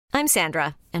I'm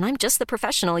Sandra, and I'm just the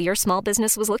professional your small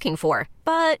business was looking for.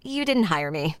 But you didn't hire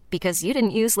me because you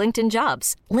didn't use LinkedIn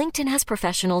Jobs. LinkedIn has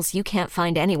professionals you can't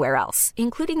find anywhere else,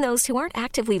 including those who aren't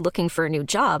actively looking for a new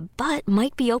job, but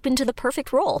might be open to the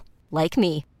perfect role, like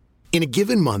me. In a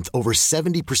given month, over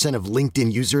 70% of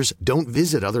LinkedIn users don't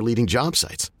visit other leading job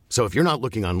sites. So if you're not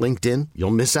looking on LinkedIn,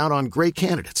 you'll miss out on great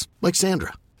candidates like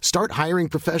Sandra. Start hiring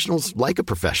professionals like a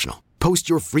professional. Post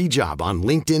your free job on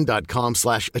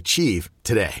linkedin.com/achieve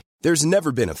today. There's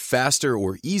never been a faster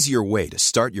or easier way to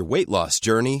start your weight loss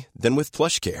journey than with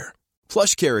PlushCare.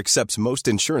 PlushCare accepts most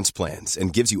insurance plans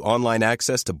and gives you online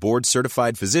access to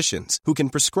board-certified physicians who can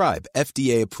prescribe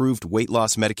FDA-approved weight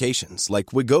loss medications like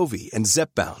Wegovy and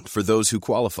Zepbound for those who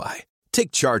qualify.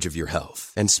 Take charge of your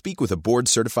health and speak with a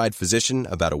board-certified physician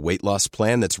about a weight loss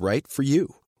plan that's right for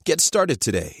you. Get started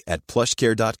today at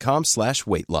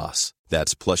plushcare.com/weight loss.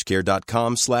 That's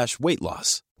plushcare.com/weight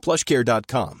loss.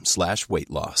 plushcare.com/weight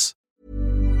loss.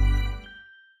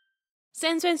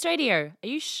 Sandspence Radio. Are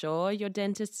you sure your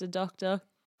dentist's a doctor?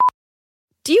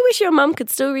 Do you wish your mum could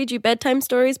still read you bedtime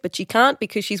stories, but she can't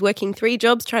because she's working 3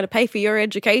 jobs trying to pay for your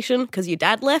education because your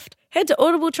dad left? Head to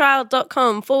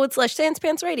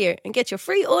audibletrial.com/Sandspence Radio and get your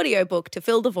free audiobook to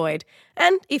fill the void.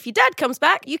 And if your dad comes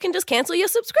back, you can just cancel your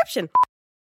subscription.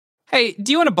 Hey,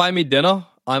 do you want to buy me dinner?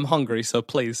 I'm hungry, so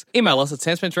please email us at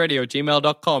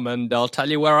sandspanceradio@gmail.com and I'll tell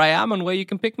you where I am and where you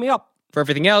can pick me up. For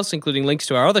everything else, including links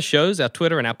to our other shows, our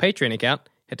Twitter and our Patreon account,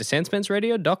 head to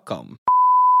sandspanceradio.com.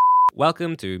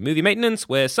 Welcome to Movie Maintenance,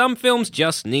 where some films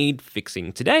just need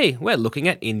fixing. Today, we're looking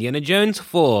at Indiana Jones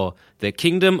 4, The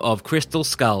Kingdom of Crystal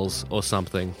Skulls, or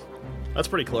something. That's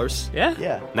pretty close. Yeah?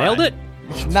 Yeah. Nailed it?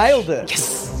 Nailed it.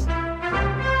 Yes!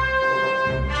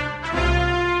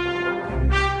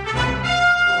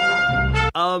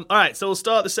 All right, so we'll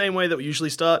start the same way that we usually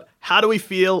start. How do we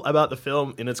feel about the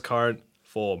film in its current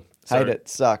form? Hate it.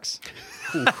 Sucks.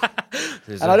 And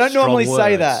I don't normally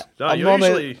say that. No, I'm you normally-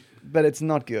 usually... But it's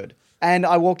not good. And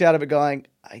I walked out of it going,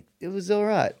 it was all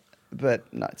right.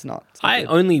 But no, it's not. It's not I good.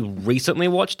 only recently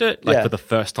watched it, for the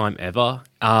first time ever.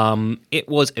 It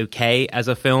was okay as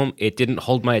a film. It didn't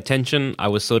hold my attention. I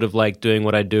was sort of like doing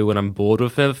what I do when I'm bored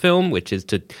with a film, which is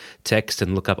to text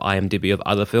and look up IMDb of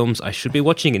other films I should be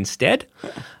watching instead.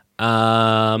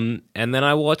 And then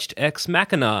I watched Ex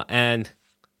Machina, and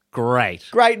great.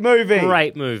 Great movie.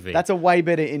 Great movie. That's a way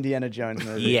better Indiana Jones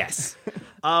movie. Yes.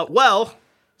 Well,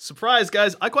 surprise,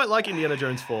 guys. I quite like Indiana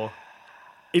Jones 4.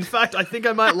 In fact, I think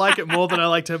I might like it more than I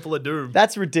like Temple of Doom.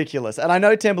 That's ridiculous. And I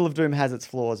know Temple of Doom has its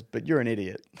flaws, but you're an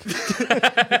idiot.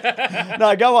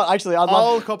 No, go on. Actually,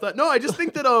 I'll cop that. No, I just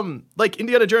think that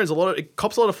Indiana Jones, it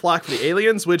cops a lot of flack for the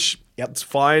aliens, which it's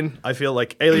fine. I feel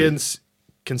like aliens,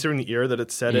 considering the era that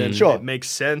it's set in, Sure. it makes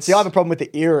sense. See, I have a problem with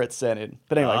the era it's set in.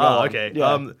 But anyway, go on. Okay.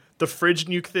 Yeah. The fridge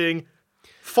nuke thing,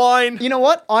 fine. You know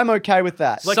what? I'm okay with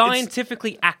that. Like,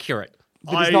 Scientifically accurate.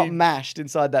 That it's not mashed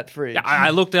inside that fridge. Yeah, I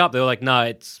looked it up. They were like, no,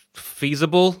 it's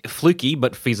feasible. Fluky,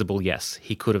 but feasible, yes.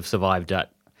 He could have survived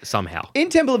that somehow. In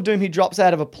Temple of Doom, he drops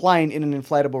out of a plane in an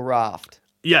inflatable raft.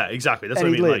 Yeah, exactly. That's and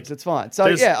what I he mean. lives. It's fine. So,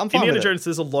 yeah, I'm fine Indiana with Jones,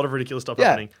 there's a lot of ridiculous stuff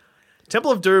happening. Temple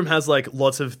of Doom has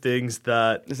lots of things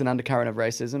that... There's an undercurrent of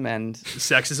racism and...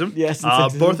 Sexism. Yes, and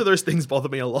sexism. Both of those things bother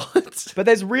me a lot. But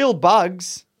there's real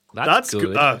bugs. That's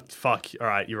good. Fuck. All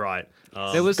right, you're right.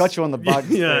 Got you on the bugs.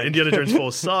 Yeah, thing. Indiana Jones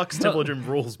 4 sucks. Temple of Doom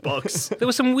rules bugs. There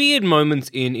were some weird moments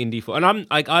in Indy 4, and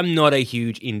I'm not a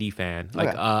huge Indy fan. Okay.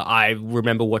 I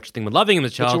remember watching and loving him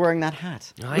as a But child. you're wearing that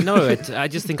hat. I know it. I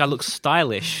just think I look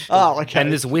stylish. Oh, okay.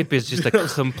 And this whip is just a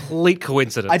complete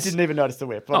coincidence. I didn't even notice the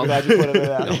whip. I'm glad you pointed it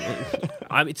out.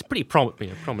 It's pretty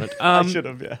prominent. I should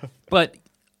have, yeah. But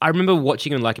I remember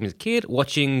watching and liking him as a kid,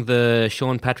 watching the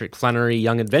Sean Patrick Flannery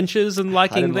Young Adventures and I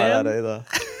liking didn't them. like that either.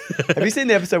 Have you seen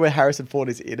the episode where Harrison Ford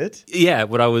is in it? Yeah,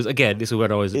 this is when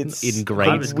I was in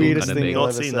grade the school. weirdest kind of thing Not you'll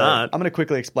ever seen see. that. I'm going to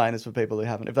quickly explain this for people who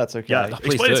haven't, if that's okay. Yeah,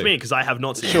 please explain it do. to me because I have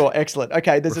not seen it. Sure, excellent.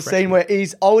 Okay, there's a scene where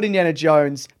he's old Indiana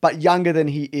Jones, but younger than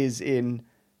he is in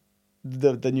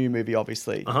the new movie,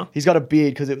 obviously. Uh-huh. He's got a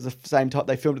beard because it was the same time,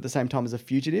 they filmed at the same time as A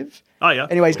Fugitive. Oh, yeah.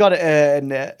 Anyway, he's got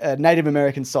a Native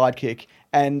American sidekick,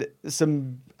 and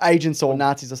some agents or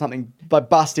Nazis or something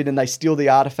bust in and they steal the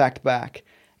artifact back.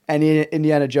 And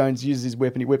Indiana Jones uses his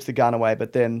whip and he whips the gun away,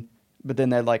 but then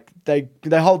they're like, they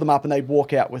hold them up and they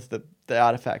walk out with the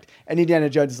artifact. And Indiana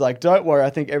Jones is like, don't worry,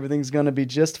 I think everything's going to be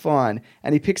just fine.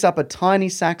 And he picks up a tiny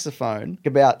saxophone,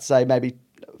 about, say, maybe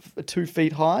 2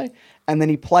 feet high, and then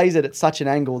he plays it at such an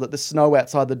angle that the snow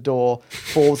outside the door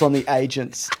falls on the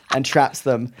agents and traps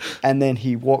them, and then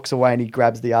he walks away and he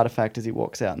grabs the artifact as he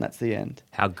walks out, and that's the end.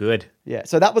 How good. Yeah,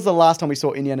 so that was the last time we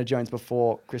saw Indiana Jones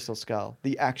before Crystal Skull,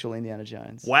 the actual Indiana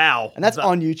Jones. Wow. And that's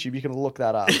on YouTube. You can look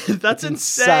that up. That's It's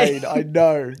insane. I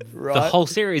know, right? The whole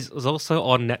series was also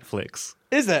on Netflix.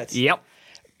 Is it? Yep.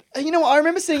 You know what? I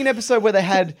remember seeing an episode where they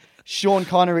had Sean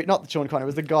Connery, not Sean Connery, it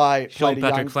was the guy Sean played a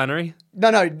Patrick young... Flannery.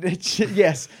 No,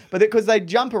 yes. But because they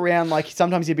jump around, like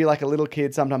sometimes he'd be like a little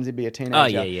kid, sometimes he'd be a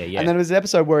teenager. Oh, yeah. And then there was an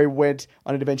episode where he went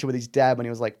on an adventure with his dad when he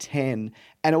was like 10.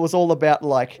 And it was all about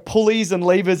like pulleys and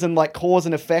levers and like cause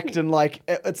and effect and like,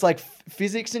 it's like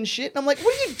physics and shit. And I'm like,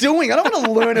 what are you doing? I don't want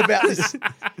to learn about this.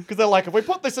 Because they're like, if we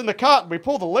put this in the cart and we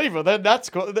pull the lever, then that's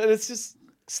cool. Then it's just...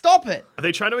 Stop it. Are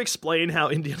they trying to explain how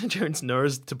Indiana Jones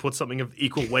knows to put something of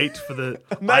equal weight for the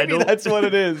Maybe idol? that's what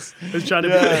it is. It's trying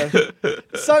to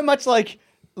be... So much like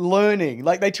learning.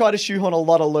 Like they try to shoehorn a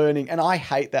lot of learning, and I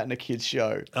hate that in a kid's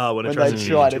show. When they tries to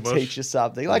try be to too much. teach you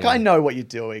something. Like I know what you're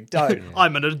doing. Don't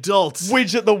I'm an adult.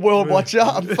 widget the world watcher.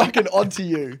 I'm fucking onto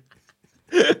you.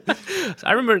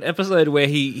 I remember an episode where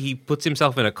he puts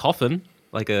himself in a coffin,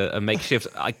 like a makeshift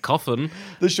coffin.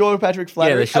 The Sean Patrick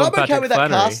Flannery. Yeah, the Sean and I'm okay Patrick with that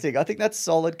Flannery. casting. I think that's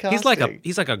solid casting.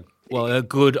 He's like a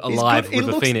good He's alive good. He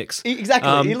River looks- Phoenix.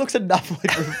 Exactly. He looks enough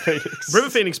like River Phoenix. River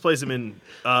Phoenix plays him in,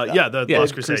 the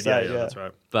Last Crusade. Yeah, Crusade, yeah. that's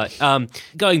right. But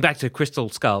going back to Crystal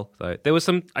Skull, though, there was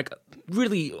some like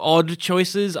really odd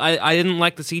choices. I didn't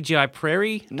like the CGI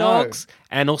prairie dogs,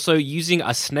 and also using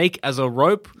a snake as a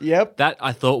rope. Yep. That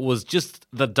I thought was just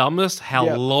the dumbest. How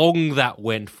Yep. long that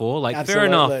went for. Like, fair Absolutely.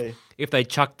 enough if they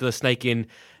chucked the snake in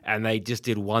and they just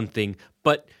did one thing,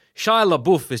 but Shia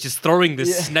LaBeouf is just throwing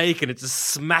this snake and it's just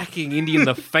smacking Indy in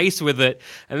the face with it,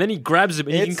 and then he grabs him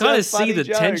and you can It's kind a of see funny the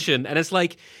joke. tension, and it's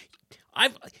like,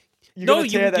 You're no, gonna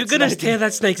tear that you're gonna snake. tear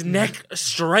that snake's neck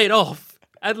straight off.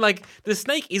 And like the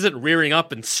snake isn't rearing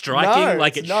up and striking No,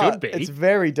 like it's it not. should be. It's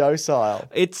very docile.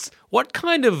 It's what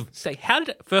kind of say? How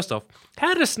did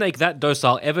a snake that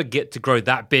docile ever get to grow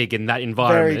that big in that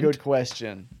environment? Very good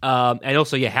question. And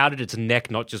also, how did its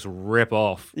neck not just rip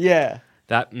off? Yeah.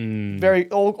 That Very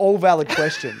all valid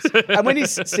questions. And when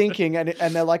he's sinking and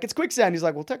they're like, it's quicksand, he's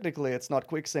like, well, technically it's not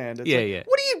quicksand. It's Yeah, like, yeah.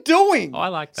 What are you doing? Oh, I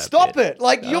like that Stop bit. it.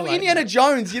 Like, you're like Indiana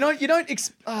Jones. You don't.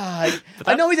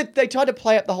 I know that they tried to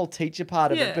play up the whole teacher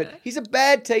part of it, but he's a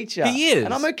bad teacher. He is.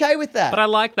 And I'm okay with that. But I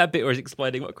like that bit where he's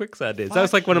explaining what quicksand is. That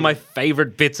was like one of my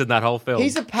favorite bits in that whole film.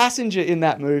 He's a passenger in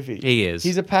that movie. He is.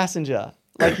 He's a passenger.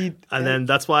 Like he. And then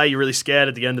that's why you're really scared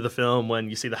at the end of the film when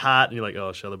you see the hat and you're like,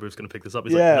 oh, Shia LaBeouf's going to pick this up.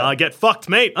 He's Yeah. like, nah, get fucked,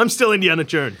 mate. I'm still Indiana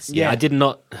Jones. I did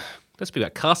not. Let's be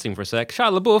about casting for a sec.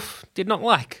 Shia LaBeouf did not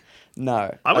like.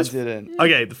 No, I didn't.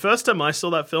 Okay, the first time I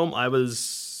saw that film, I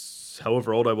was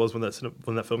however old I was when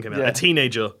that film came out. Yeah. A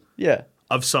teenager Yeah.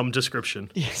 of some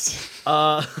description. Yes.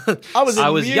 Uh, I was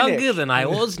Munich. Younger than I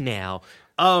was now.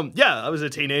 I was a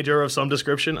teenager of some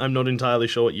description. I'm not entirely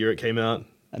sure what year it came out.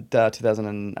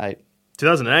 2008.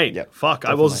 2008. Yep, Fuck,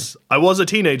 I was a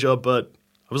teenager, but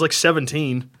I was like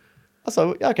 17.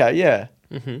 So okay, yeah.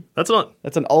 That's not.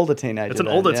 That's an older teenager. It's an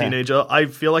then, older yeah. teenager. I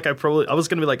feel like I was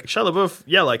going to be like, Shia LaBeouf,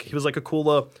 yeah, like, he was like a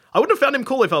cooler... I wouldn't have found him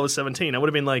cool if I was 17. I would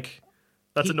have been like,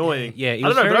 that's annoying. yeah, he I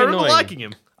was don't know, but I very remember annoying. liking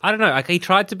him. I don't know. Like, he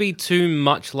tried to be too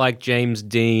much like James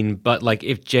Dean, but like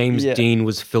if James Yeah. Dean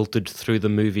was filtered through the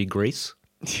movie Grease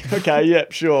Okay, yeah,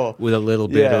 sure. with a little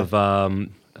bit Yeah.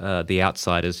 of The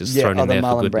Outsiders just Yeah, thrown in the there for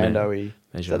Marlon good Brando-y.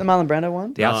 Is measure. that the Marlon Brando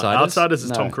one? The Outsiders. Outsiders is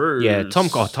No. Tom Cruise. Yeah,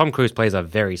 Tom Cruise plays a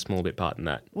very small bit part in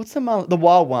that. What's the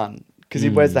wild one? Because he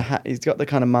wears the hat. He's got the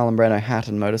kind of Marlon Brando hat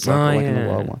and motorcycle like in the yeah.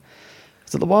 wild one.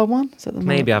 Is it the wild one? Is that the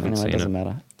Maybe I Marlon- haven't anyway, seen it doesn't it.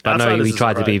 matter. But no, Outsiders he is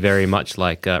tried to be alright. very much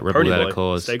like Rebel Pony Without boy. a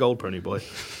Cause. Stay gold, Pony boy.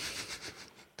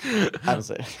 I haven't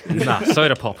seen it. Nah,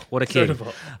 Soda Pop. What a kid. He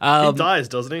dies,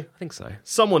 doesn't he? I think so.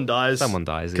 Someone dies. Someone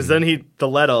dies, Because yeah. then the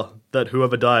letter that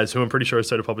whoever dies, who I'm pretty sure is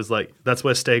Soda Pop, is like, that's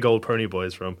where Stay Gold Pony Boy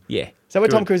is from. Yeah. Is that where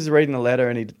Tom Good. Cruise is reading the letter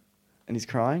and he's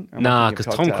crying? Or am I Nah, thinking because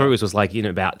of Tom Cocktail? Cruise was like in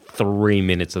about 3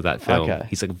 minutes of that film. Okay.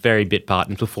 He's like a very bit part,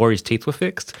 and before his teeth were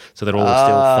fixed, so they're all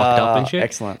still fucked up and shit.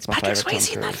 Excellent. It's my Patrick favorite Swayze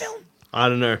Tom in that Cruise. film. I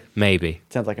don't know. Maybe.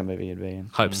 Sounds like a movie you'd be in.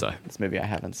 Hope so. It's a movie I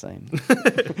haven't seen.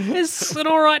 It's an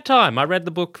all right time. I read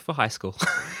the book for high school.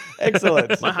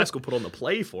 Excellent. My high school put on the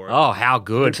play for it. Oh, how Who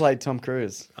good. played Tom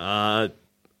Cruise?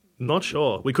 Not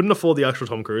sure. We couldn't afford the actual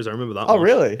Tom Cruise. I remember that. Oh, much.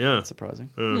 really? Yeah. That's surprising.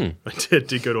 I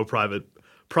did go to a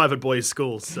private boys'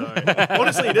 school. So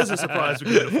honestly, it is a surprise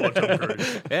we couldn't afford Tom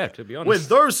Cruise. Yeah, to be honest. With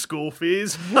those school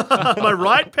fees, am I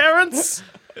right, parents?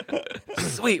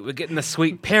 Sweet, we're getting the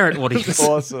sweet parent audience.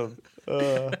 Awesome.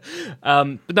 But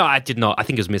no, I did not. I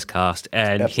think it was miscast.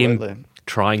 And Absolutely. him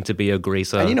trying to be a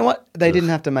greaser. And you know what? They didn't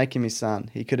have to make him his son.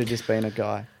 He could have just been a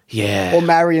guy. Yeah. Or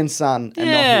Marion's son and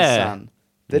not his son.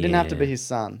 They didn't have to Yeah. be his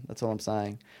son. That's all I'm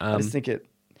saying. I just think it...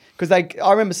 Because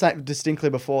I remember saying distinctly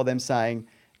before them saying,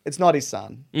 it's not his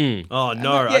son. Oh, no. Yeah, I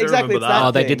don't exactly, remember it's that.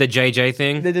 Oh, they thing. did the JJ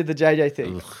thing? They did the JJ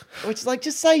thing. Which is like,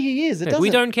 just say he is. It doesn't,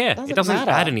 We don't care. It doesn't matter.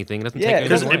 add anything. It doesn't Yeah, take it anything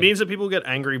Because doesn't- it means that people get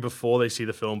angry before they see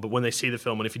the film, but when they see the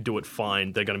film, and if you do it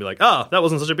fine, they're going to be like, that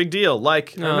wasn't such a big deal.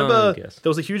 Like, I remember guess. there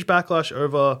was a huge backlash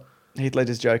over... Heath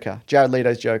Ledger's Joker, Jared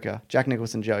Leto's Joker, Jack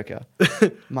Nicholson Joker,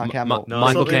 Mark Hamill.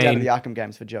 Michael Out of Caine. the Arkham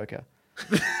games for Joker.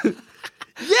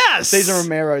 Yes! Cesar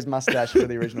Romero's mustache for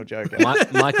the original Joker.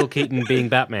 Michael Keaton being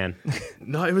Batman.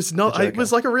 No, it was not. The It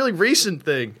was like a really recent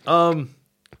thing.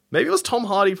 Maybe it was Tom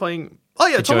Hardy playing... Oh,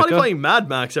 yeah, The Tom Hardy Joker? playing Mad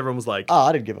Max. Everyone was like... Oh,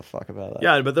 I didn't give a fuck about that.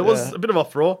 Yeah, but there was Yeah. a bit of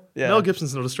uproar. Yeah. Mel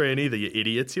Gibson's not Australian either, you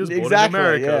idiots. He was born Exactly, in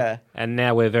America. yeah. And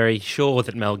now we're very sure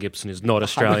that Mel Gibson is not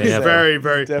Australian ever. Very,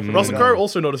 very... Definitely Russell not. Crowe,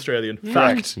 also not Australian.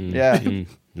 Fact. Yeah.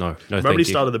 No, Remember thank he you.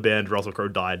 started the band, Russell Crowe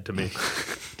died to me.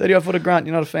 30 Foot of Grunt,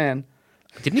 you're not a fan?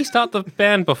 Didn't he start the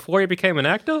band before he became an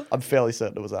actor? I'm fairly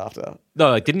certain it was after. No,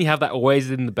 like, didn't he have that always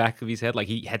in the back of his head? Like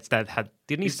he had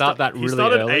didn't he start that really He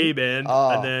started early? a band, Oh,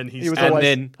 and then he was and always-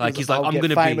 then like he he's was like, I'll I'm get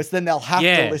gonna famous, be then they'll have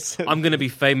to listen. I'm gonna be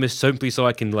famous simply so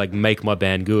I can like make my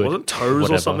band good. Wasn't Toes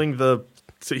Whatever. or something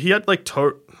so he had like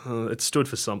it stood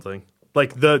for something.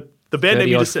 Like the band name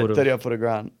you 30 just said. odd foot 30 Foot of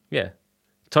Grunt. Yeah,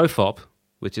 Tofop,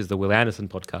 which is the Will Anderson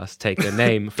podcast, take their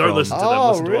name from Don't listen to them. Oh,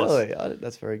 Listen to us. really?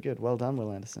 That's very good. Well done,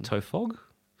 Will Anderson. Tofog.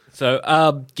 So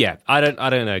yeah, I don't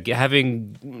know.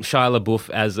 Having Shia LaBeouf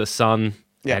as a son.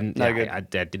 Yeah, and no good. I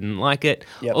didn't like it.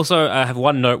 Yep. Also, I have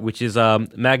one note, which is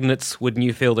magnets. Wouldn't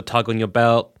you feel the tug on your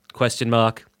belt? ?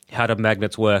 How do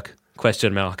magnets work ?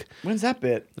 When's that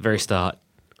bit? The very start.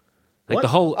 Like What? the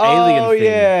whole alien Oh, thing.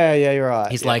 yeah, you're right.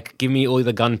 He's Yeah. like, give me all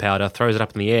the gunpowder, throws it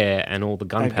up in the air, and all the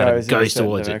gunpowder goes in a goes certain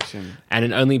towards direction. it. And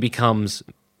it only becomes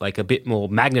like a bit more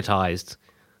magnetized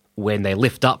when they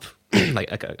lift up like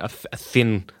a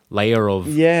thin layer of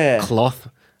Yeah. cloth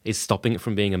is stopping it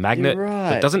from being a magnet. You're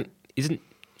right. But isn't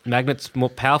magnets more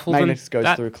powerful Magnets than goes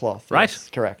that? through cloth. Right? Yes,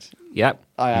 correct. Yep.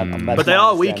 I am. But they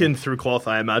are weakened through cloth,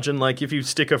 I imagine. Like if you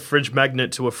stick a fridge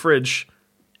magnet to a fridge,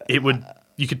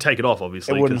 you could take it off,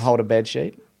 obviously. It wouldn't 'cause- hold a bed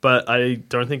sheet. But I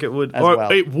don't think it would. As Or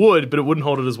well. it would, but it wouldn't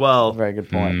hold it as well. Very good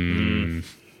point.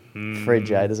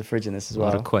 Fridge, eh? There's a fridge in this as well.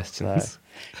 lot of questions. So-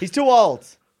 He's too old.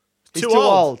 He's Too too old.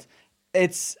 old.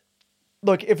 It's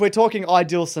look, if we're talking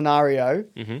ideal scenario,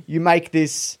 you make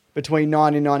this between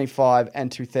 1995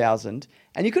 and 2000,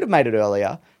 and you could have made it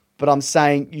earlier, but I'm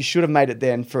saying you should have made it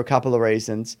then for a couple of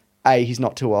reasons. A, he's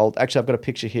not too old. Actually, I've got a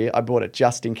picture here. I bought it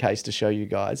just in case to show you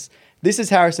guys. This is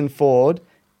Harrison Ford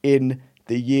in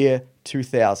the year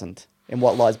 2000 in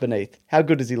What Lies Beneath. How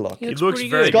good does he look? He looks looks pretty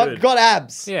very good. good. Got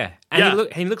abs. Yeah. And Yeah.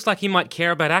 he looks like he might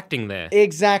care about acting there.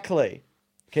 Exactly.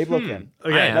 Keep looking.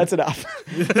 Okay. That's enough.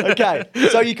 Okay.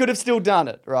 So you could have still done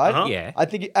it, right? Uh-huh. Yeah. I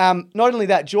think not only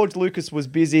that, George Lucas was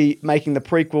busy making the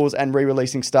prequels and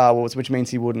re-releasing Star Wars, which means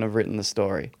he wouldn't have written the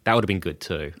story. That would have been good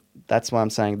too. That's why I'm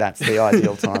saying that's the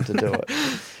ideal time to do it.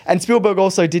 And Spielberg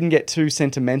also didn't get too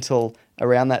sentimental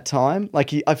around that time.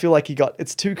 Like I feel like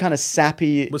it's too kind of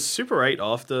sappy. Was Super 8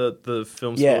 after the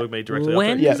film Yeah. Spielberg made directly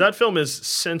When- after? Yeah. Because that film is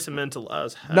sentimental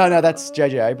as hell. No, that's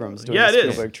J.J. Abrams doing Yeah, the it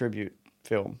is. Spielberg tribute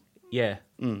film. Yeah.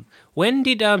 When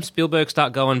did Spielberg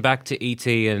start going back to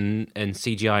E.T. and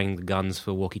CGIing the guns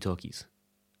for walkie-talkies?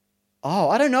 Oh,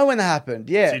 I don't know when that happened.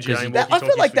 Yeah, CGI I feel like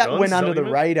walkie-talkies that for went guns, is under that the what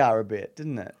you meant? radar a bit,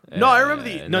 didn't it? No, I remember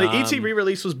the E.T.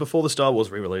 re-release was before the Star Wars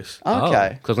re-release.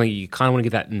 Okay. Because you kind of want to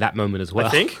get that in that moment as well. I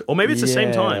think. Or maybe it's the same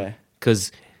Yeah. time.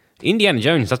 Because Indiana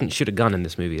Jones doesn't shoot a gun in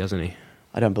this movie, doesn't he?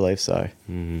 I don't believe so.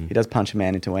 He does punch a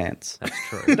man into ants. That's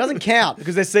true. It doesn't count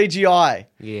because they're CGI.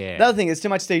 Yeah. Another thing, it's too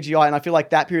much CGI, and I feel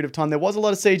like that period of time there was a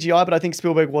lot of CGI, but I think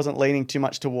Spielberg wasn't leaning too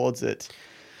much towards it,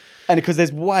 and because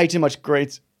there's way too much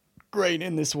green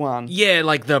in this one. Yeah,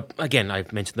 like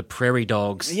I've mentioned the prairie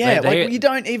dogs. Yeah, They- like you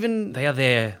don't even they are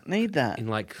there need that. in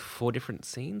like 4 different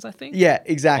scenes, I think. Yeah,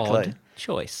 exactly. Odd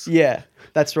choice. Yeah,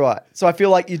 that's right. So I feel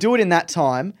like you do it in that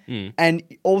time, and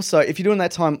also if you do it in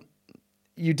that time,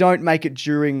 you don't make it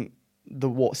during the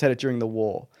war. Set it during the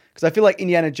war, because I feel like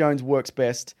Indiana Jones works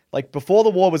best. Like before the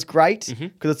war was great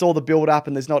because it's all the build up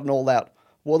and there's not an all out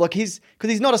war. Like he's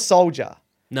not a soldier.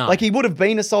 No. Like he would have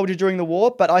been a soldier during the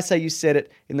war, but I say you set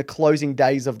it in the closing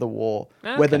days of the war,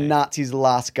 where the Okay. Nazis'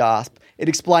 last gasp. It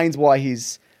explains why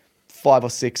he's 5 or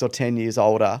 6 or 10 years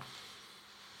older.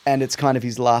 and it's kind of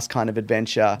his last kind of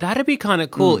adventure. That'd be kind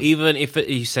of cool, even if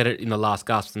you said it in The Last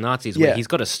Gasp of the Nazis, where he's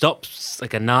got to stop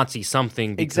like a Nazi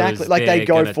something. Exactly, like they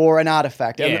go for an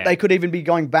artifact, Yeah. and they could even be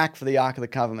going back for the Ark of the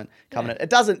Covenant. It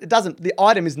doesn't. The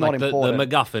item is not like the important.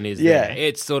 MacGuffin is there.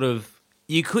 It's sort of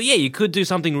you could do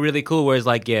something really cool. Whereas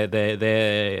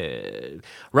they're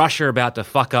Russia about to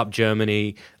fuck up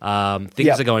Germany.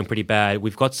 Things are going pretty bad.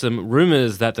 We've got some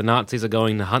rumors that the Nazis are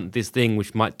going to hunt this thing,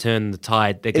 which might turn the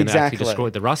tide. They're going to actually destroy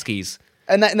the Ruskies.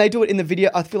 And they do it in the video.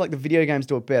 I feel like the video games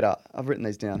do it better. I've written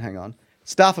these down. Hang on.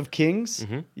 Staff of Kings.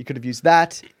 Mm-hmm. You could have used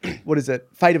that. What is it?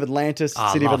 Fate of Atlantis.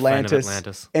 City of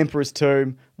Atlantis. Emperor's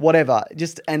Tomb. Whatever.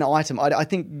 Just an item. I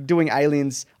think doing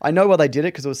Aliens. I know why they did it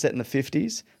because it was set in the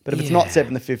 50s. But if it's not set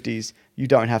in the 50s, you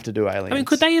don't have to do Aliens. I mean,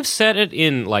 could they have set it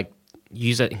in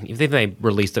use it if they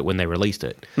released it when they released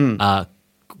it?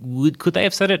 Could they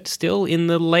have set it still in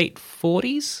the late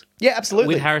 40s? Yeah,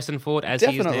 absolutely. With Harrison Ford as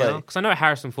he is now? Because I know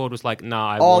Harrison Ford was like,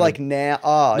 now.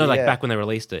 back when they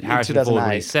released it. Harrison Ford,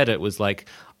 when he said it, was like,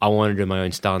 I want to do my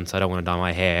own stunts. I don't want to dye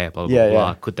my hair, blah, blah,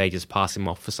 blah. Could they just pass him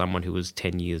off for someone who was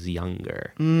 10 years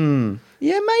younger?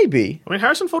 Yeah, maybe. I mean,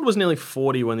 Harrison Ford was nearly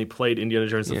 40 when he played Indiana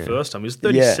Jones the first time. He was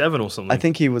 37 or something. I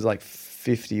think he was like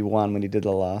 51 when he did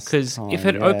the last Because if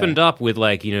it opened up with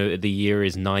the year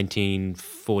is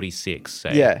 1946,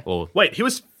 say. Yeah. Or wait, he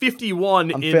was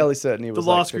 51 I'm in fairly certain he was The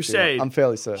Last 51. Crusade. I'm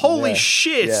fairly certain. Holy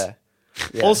shit!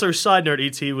 Yeah. Also, side note,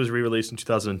 E.T. was re-released in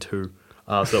 2002.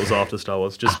 So that was after Star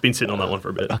Wars. Just been sitting on that one for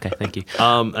a bit. Okay, thank you.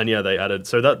 And they added...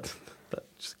 So that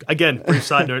again, brief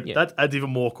side note, that adds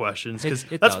even more questions. Because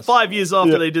that's does. 5 years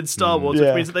after they did Star Wars,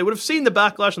 which means that they would have seen the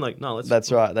backlash and no, let's...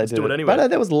 That's right, let's they do did it anyway. But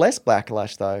there was less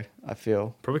backlash, though, I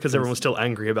feel. Probably because everyone was still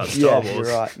angry about Star Wars.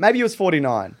 You're right. Maybe he was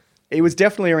 49. He was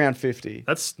definitely around 50.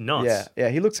 That's nuts. Yeah,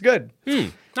 he looks good.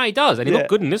 No, he does, and he looked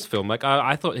good in this film. Like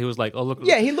I thought he was like, oh look,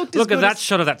 he looked. Look as at good that as...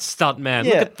 shot of that stunt man.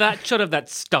 Yeah. Look at that shot of that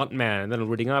stunt man. And then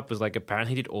reading up was like,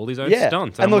 apparently he did all his own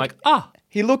stunts. And I'm look, like,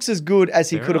 he looks as good as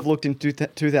he Fair could have enough. looked in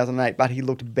 2008, but he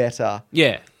looked better.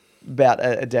 Yeah. About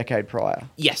a decade prior.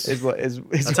 Yes. Is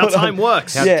That's how time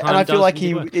works. How Yeah, time and I feel does like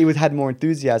indeed he work. had more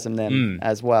enthusiasm then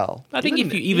as well. I think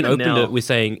if you even opened now- it with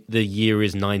saying the year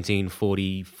is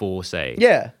 1944, say,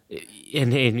 Yeah,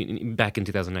 and back in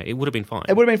 2008, it would have been fine.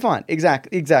 it would have been fine.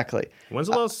 Exactly. When's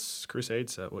the last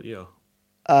Crusade set? What year?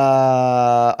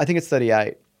 I think it's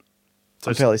 38. So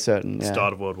I'm fairly certain. Yeah.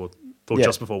 Start of World War... Or Yeah,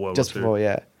 just before World War Just II. before,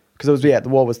 yeah. Because it was, the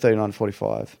war was 39 to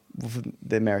 45. For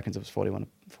the Americans, it was 41 to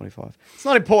 45. It's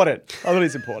not important. I mean,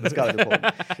 it's important. It's kind of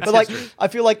important. But I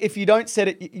feel like if you don't set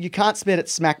it, you can't set it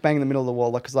smack bang in the middle of the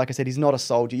war. Because, like I said, he's not a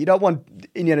soldier. You don't want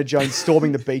Indiana Jones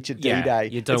storming the beach at D-Day.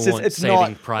 You don't It's just- want it's saving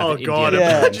not, Private Oh, God,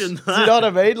 Indiana. imagine Do you know what I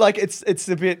mean? Like it's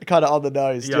a bit kind of on the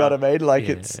nose. Do you know Yeah. what I mean? Like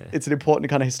Yeah. it's an important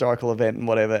kind of historical event and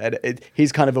whatever. And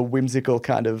he's kind of a whimsical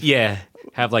kind of Yeah.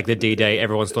 Have like the D-Day,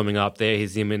 everyone storming up there.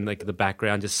 He's him in like the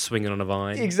background, just swinging on a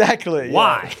vine. Exactly. yeah.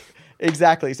 Why?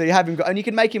 Exactly. So you have him, and you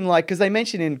can make him like, because they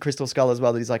mention in Crystal Skull as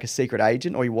well that he's like a secret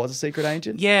agent, or he was a secret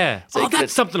agent. Yeah. So you could-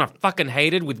 that's something I fucking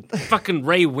hated with fucking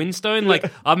Ray Winstone. Like,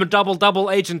 I'm a double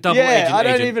agent, double Yeah, agent. I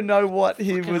don't agent. even know what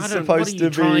he Fucking, was I don't- supposed what are you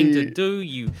to trying be. to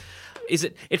do?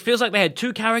 It feels like they had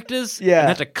two characters. Yeah. And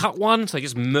had to cut one, so they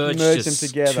just merged Merge just them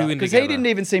together two in because together. he didn't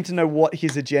even seem to know what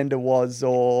his agenda was,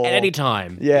 or At any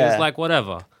time. Yeah. It was like,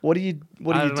 whatever. what are you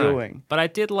I don't know. doing? But I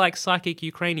did like psychic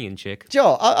Ukrainian chick.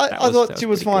 Joe, I that thought was she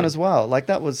was pretty fine good. as well. Like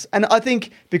that was, and I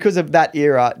think because of that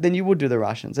era, then you would do the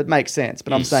Russians. It makes sense.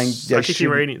 But I'm saying they Psychic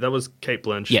shouldn't. Iranian, that was Kate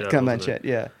Blanchett. Yeah, Come on, wasn't it?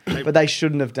 Chet, yeah. But they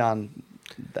shouldn't have done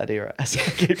that era, as I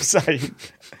keep saying.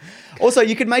 Also,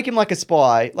 you could make him like a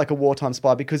spy, like a wartime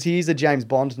spy, because he is a James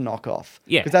Bond knockoff.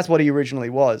 Yeah. Because that's what he originally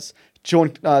was.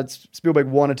 Spielberg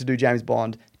wanted to do James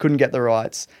Bond, couldn't get the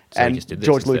rights, So he and just did this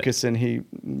George instead. Lucas and he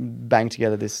banged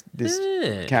together this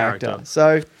character. character.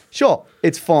 So, sure,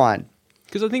 it's fine.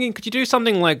 Because I'm thinking, could you do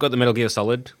something like got the Metal Gear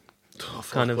Solid?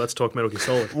 Kind of. Let's talk Metal Gear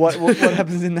Solid. What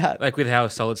happens in that? Like with how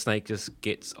Solid Snake just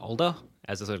gets older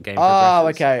as the sort of game Oh,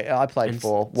 progresses. okay. I played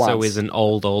 4 once. So is an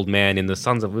old man in the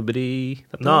Sons of Liberty.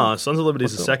 That the Nah, one? Sons of Liberty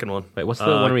is the second one. Wait, what's the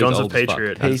one where he's Guns old of as fuck?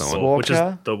 Patriot. That's Peace the one. Walker? Which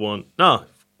is the one. No,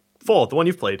 4, the one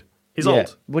you've played. He's yeah.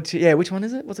 old. Which one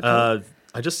is it? What's it called?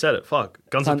 I just said it. Fuck.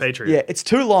 Guns of Patriot. Yeah, it's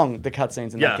too long, the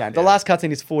cutscenes in that Yeah, game. The yeah. last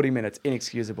cutscene is 40 minutes.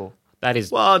 Inexcusable. That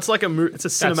is Well, it's like it's a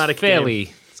that's cinematic fairly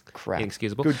game. Crap.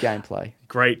 inexcusable. Good gameplay.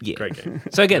 Great Yeah. game.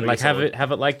 So again, Metal like Gear Solid.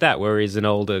 have it like that, where he's an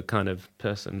older kind of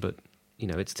person, but you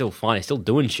know, it's still fine. He's still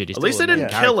doing shit. He's At least they still a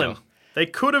didn't main kill character. him. They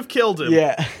could have killed him.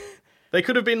 Yeah. They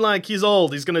could have been like, he's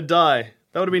old, he's gonna die.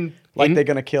 That would have been. Like they're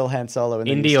going to kill Han Solo in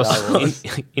the Indy new or Star Wars.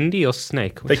 Indy or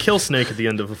Snake? They kill Snake at the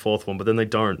end of the 4th one, but then they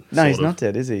don't. No, he's sort of. not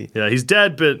dead, is he? Yeah, he's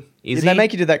dead, but Is They he?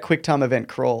 make you do that quick time event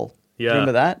crawl. Yeah.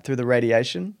 Remember that? Through the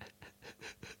radiation?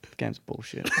 The game's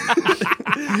bullshit.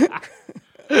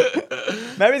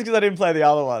 Maybe it's because I didn't play the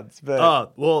other ones.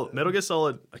 But Well, Metal Gear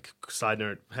Solid, side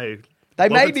note, hey. they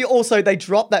welcome maybe also, they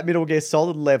dropped that Metal Gear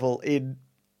Solid level in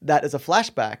that as a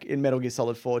flashback in Metal Gear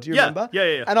Solid 4. Do you Yeah, remember?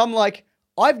 yeah. And I'm like,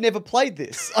 I've never played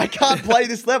this. I can't play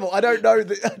this level. I don't know.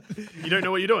 You don't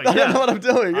know what you're doing. I don't know what I'm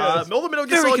doing. Yes. All the Metal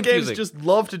Gear Very Solid confusing. games just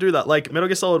love to do that. Like Metal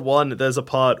Gear Solid 1, there's a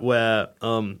part where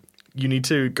you need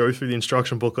to go through the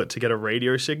instruction booklet to get a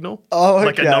radio signal. Oh,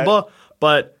 Like a okay. number.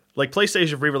 But like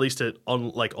PlayStation re-released it on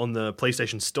the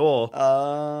PlayStation Store.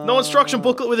 No instruction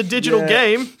booklet with a digital Yeah.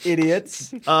 game.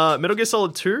 Idiots. Metal Gear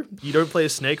Solid 2, you don't play a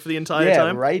snake for the entire Yeah,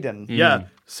 time. Raiden. Yeah.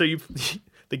 So you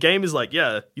the game is like,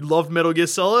 yeah, you love Metal Gear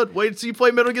Solid? Wait till you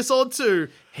play Metal Gear Solid 2.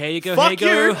 Here you go, Fuck here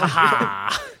you go. you. Ha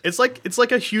ha. It's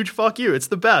like a huge fuck you. It's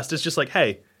the best. It's just like,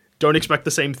 hey, don't expect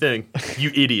the same thing,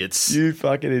 you idiots. You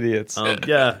fucking idiots.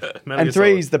 Yeah. Metal and Gear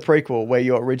 3 is the prequel where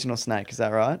you're original Snake. Is that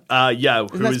right? Solid. Yeah.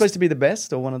 Isn't that supposed to be the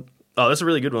best or one of? Oh, that's a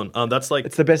really good one. That's like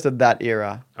It's the best of that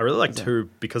era. I really like 2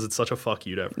 because it's such a fuck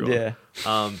you to everyone. Yeah.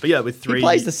 But yeah, with 3, He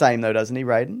plays the same though, doesn't he,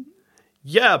 Raiden?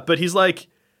 yeah, but he's like.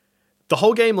 The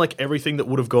whole game, like everything that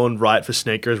would have gone right for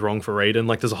Snake goes wrong for Raiden.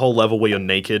 Like there's a whole level where you're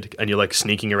naked and you're like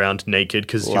sneaking around naked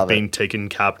because you've Love been it. taken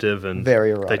captive and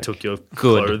Very they erotic. took your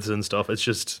Good. clothes and stuff. It's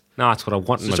just, No, that's what I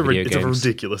want in my video it's a games.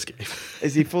 ridiculous game.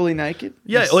 Is he fully naked?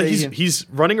 Yeah, You like see he's him- he's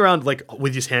running around like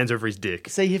with his hands over his dick.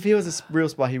 See, if he was a real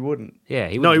spy, he wouldn't. Yeah,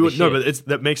 he No, he wouldn't would be no, shit.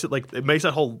 but it makes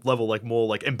that whole level like more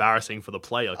like embarrassing for the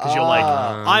player because you're like,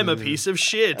 I'm a piece of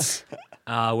shit.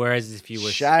 Whereas if you were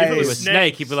Shame. if you were Snake.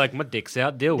 Snake, you'd be like, my dick's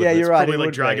out, deal with Yeah, it. you're right. Probably he like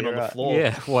would be, dragging on you're the right. floor.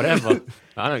 Yeah, whatever.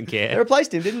 I don't They care.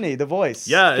 replaced him, didn't he? The voice.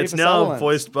 Yeah, it's Kiefer now Sutherland.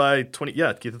 voiced by Keith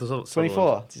Sutherland.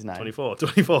 24. It's his name.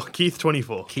 24, Keith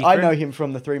 24. I know him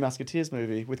from the Three Musketeers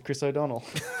movie with Chris O'Donnell.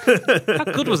 How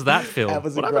good was that film? That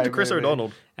was What a happened to great Chris movie.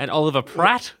 O'Donnell? And Oliver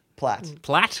Pratt?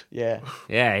 Platt. Yeah.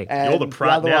 Yeah. And the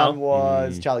Pratt other now. one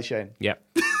was Charlie Sheen. Yep.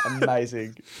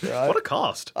 Amazing. Right? What a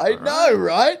cast. I know,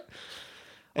 right?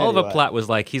 Oliver Anyway. Platt was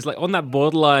like, he's like on that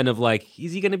borderline of like,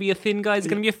 is he going to be a thin guy? Is he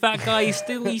going to be a fat guy?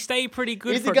 He stayed pretty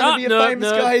good Is he for gonna be a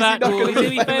famous guy? Is he fat not guy. gonna Is be a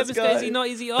he famous famous guy? Is he not?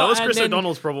 Is he? That was and Chris then-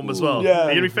 O'Donnell's problem as well. Yeah. Are you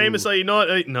going to be famous? Are you not?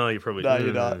 No, you probably No,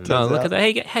 you're not. No, Turns look out. at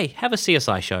that. Hey, have a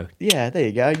CSI show. Yeah, there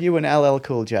you go. You and LL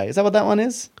Cool J. Is that what that one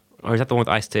is? Or is that the one with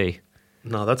Ice-T?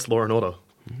 No, that's Law and Order.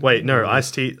 Wait, no,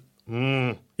 Ice-T.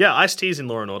 Yeah, Ice-T's in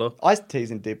Law and Order.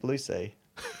 Ice-T's in Deep Blue Sea.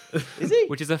 Is he?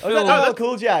 Which is a Oh, film. that's LL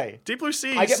Cool J. Deep Blue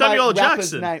Sea, I get Samuel L. my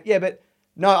rapper's Jackson. name. Yeah, but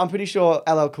no, I'm pretty sure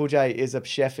LL Cool J is a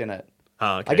chef in it.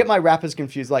 Ah, okay. I get my rappers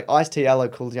confused, like Ice-T, LL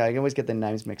Cool J. I always get their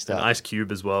names mixed up. Ice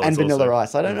Cube as well. And is Vanilla also-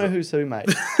 Ice. I don't know who's who, mate.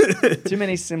 Too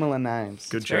many similar names.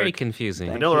 Good Very joke.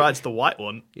 confusing. Vanilla Ice, the white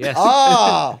one. Yes.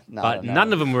 Ah! No, But no.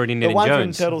 none of them were in The Indiana one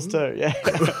Jones. from Turtles too, yeah.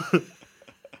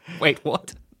 Wait,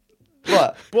 what?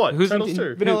 What? What? Who's Turtles in-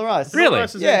 too? Vanilla Ice. Really? Vanilla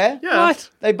Ice is in- Yeah. Yeah. What?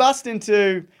 They bust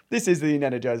into... This is the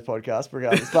Indiana Jones podcast,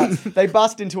 regardless. But they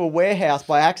bust into a warehouse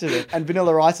by accident, and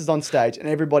Vanilla Ice is on stage, and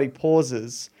everybody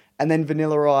pauses, and then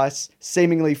Vanilla Ice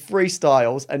seemingly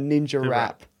freestyles a ninja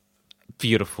rap.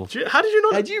 Beautiful. How did you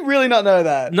not? Did you really not know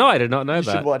that? No, I did not know You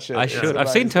that. should watch it. I It's should. I've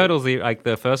seen amazing. Turtles, like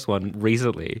the first one,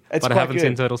 recently, It's but I quite haven't good.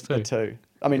 seen Turtles 2. The two.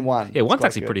 I mean, one. Yeah, It's one's quite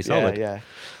actually good. pretty solid. Yeah,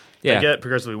 Yeah. They get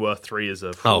Progressively Worth 3 as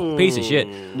a... Oh, piece of shit.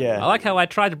 yeah. I like how I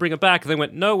tried to bring it back, and they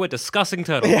went, no, we're discussing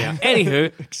Turtles now.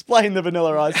 Anywho, Explain the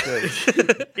Vanilla Ice thing.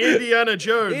 Indiana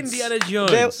Jones. Indiana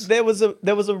Jones. There was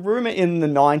a rumor in the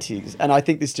 90s, and I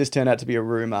think this just turned out to be a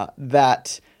rumor,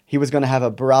 that he was going to have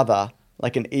a brother,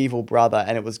 like an evil brother,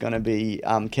 and it was going to be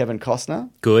Kevin Costner.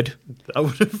 Good. That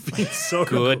would have been so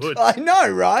Good. good. I know,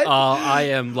 right? I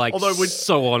am like Although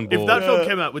so on board. If that film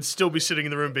came out, we'd still be sitting in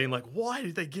the room being like, why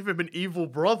did they give him an evil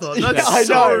brother? That's I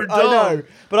so know, dumb. I know.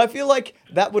 But I feel like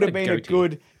that would have been a goatee.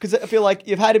 good... Because I feel like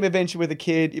you've had him adventure with a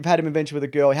kid, you've had him adventure with a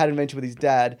girl, you had an adventure with his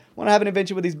dad. Want to have an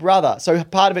adventure with his brother. So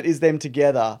part of it is them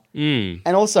together. And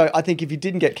also, I think if you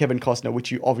didn't get Kevin Costner, which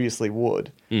you obviously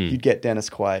would, you'd get Dennis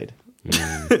Quaid.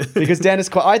 Because Dennis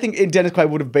Quaid... I think Dennis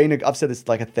Quaid would have been... I've said this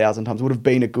like 1,000 times. Would have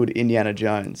been a good Indiana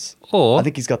Jones. Or I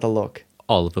think he's got the look.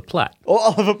 Oliver Platt. Or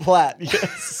Oliver Platt,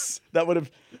 yes. That would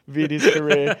have veered his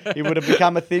career. He would have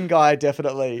become a thin guy,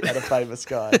 definitely, and a famous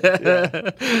guy. Yeah.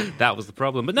 That was the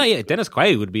problem. But no, yeah, Dennis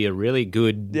Quaid would be a really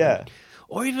good... Yeah.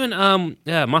 Or even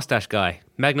mustache guy,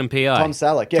 Magnum PI. Tom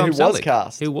Selleck, yeah, who was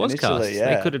cast Who was initially, cast.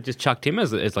 yeah. They could have just chucked him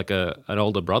as like an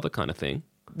older brother kind of thing.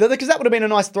 Because that would have been a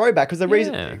nice throwback. Because the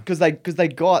reason, Yeah. because they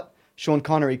got Sean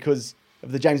Connery because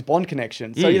of the James Bond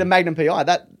connection. So either Magnum PI,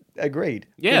 that agreed.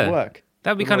 Yeah. Good work.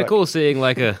 That'd be Good kind of work. cool seeing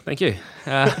like a... Thank you.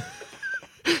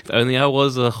 If only I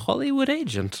was a Hollywood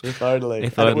agent. If only.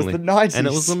 If And only. it was the 90s. And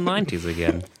it was the 90s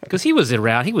again. Because he was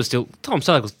around. He was still... Tom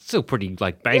Selleck was still pretty,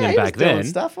 like, banging he was back doing then.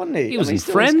 stuff, wasn't he? He was in he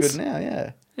still Friends. looks good now,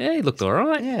 yeah. Yeah, he looked all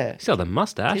right. Yeah. Still had the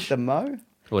mustache. Keep the mo.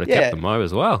 Would have Yeah. kept the mo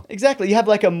as well. Exactly. You have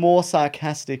like a more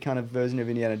sarcastic kind of version of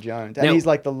Indiana Jones. And Now- he's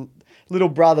like the little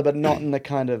brother, but not in the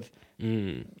kind of...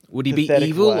 Would he be Pathetic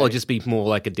evil way. or just be more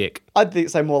like a dick? I'd think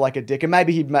so, more like a dick. And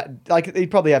maybe he'd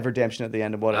probably have redemption at the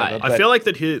end or whatever. I but- feel like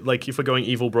that if we're going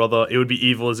evil brother, it would be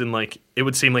evil as in like it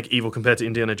would seem like evil compared to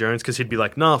Indiana Jones because he'd be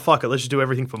like, nah, fuck it, let's just do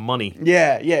everything for money.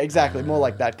 Yeah, exactly. More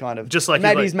like that kind of. Just like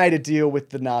maybe he's he's made a deal with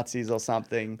the Nazis or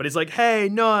something. But he's like, hey,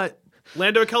 not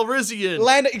Lando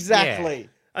Calrissian. Exactly.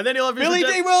 And then he'll have his Billy D.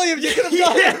 redemp- Williams, you could have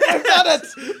done it. You've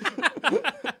done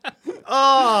it.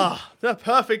 the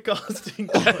perfect casting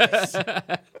choice.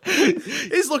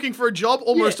 He's looking for a job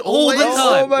almost all the always.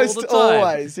 time. Almost all the time.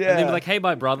 always, yeah. And then be like, hey,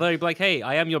 my brother. He'd be like, hey,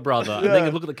 I am your brother. And then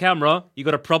you look at the camera. You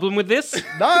got a problem with this?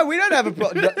 No, we don't have a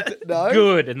problem. No.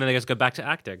 Good. And then they just go back to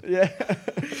acting. Yeah.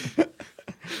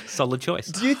 Solid choice.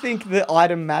 Do you think the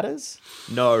item matters?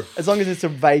 No. As long as it's a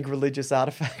vague religious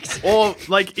artifact. Or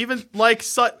like even like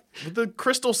the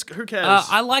crystal. Who cares?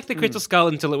 I like the Crystal Skull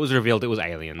until it was revealed it was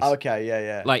aliens. Okay,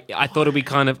 yeah. Like, I thought it'd be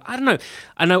kind of, I don't know.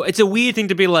 I know it's a weird thing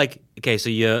to be like, okay, so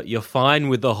you're fine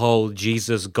with the whole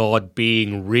Jesus God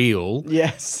being real,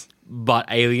 Yes. but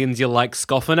aliens you're like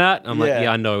scoffing at. I'm like, Yeah.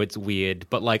 yeah, I know it's weird,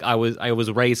 but like I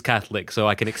was raised Catholic, so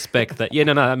I can expect that. Yeah,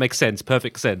 no, that makes sense,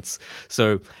 perfect sense.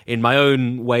 So in my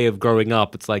own way of growing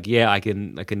up, it's like, yeah, I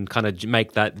can kind of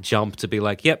make that jump to be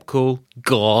like, yep, cool,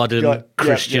 God and Yep,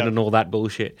 Christian yep. and all that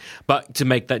bullshit. But to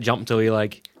make that jump to be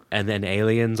like, and then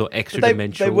aliens or extra They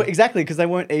dimensional. were, exactly, because they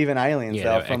weren't even aliens. Yeah, they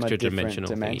they were were from a different extra-dimensional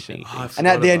dimension. thingy. Oh, I And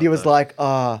forgot at the end, about he was that. like,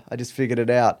 I just figured it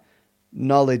out.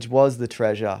 Knowledge was the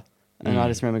treasure. And I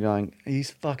just remember going, are you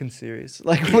fucking serious?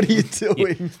 Like, what are you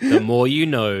doing? The more you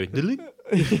know.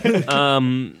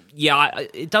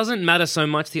 It doesn't matter so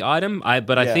much the item,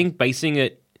 but I Yeah. think basing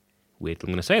it, weird I'm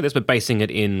going to say this, but basing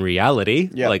it in reality,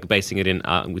 Yeah. like basing it in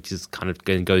art, which is kind of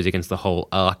goes against the whole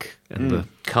arc and the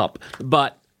cup.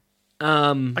 But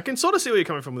I can sort of see where you're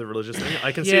coming from with the religious thing.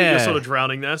 I can see that Yeah. you're sort of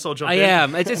drowning there, so I'll jump I in.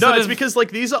 am. It's just No, sort it's of- because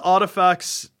like these are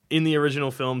artifacts in the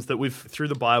original films that we've through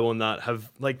the Bible and that have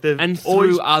like they've and always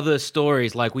through other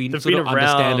stories, like we They've sort been of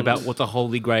understand around. about what the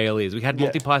Holy Grail is. We had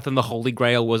Monty Python, the Holy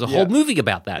Grail was a Yeah. whole movie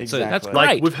about that. So that's Exactly. great.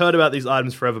 like we've heard about these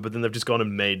items forever, but then they've just gone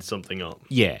and made something up.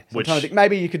 yeah. Which Trying to think,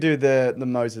 maybe you could do the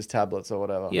Moses tablets or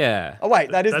whatever. Yeah. Oh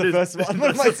wait, that is That the is- first one.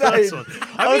 What am I that's the first saying? one.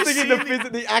 I Have was you thinking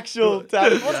seen the actual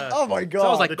tablet. Oh my god! So I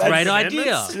was like, The great Ten idea.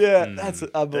 Commandments? Yeah, that's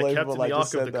unbelievable. kept in the I just Ark of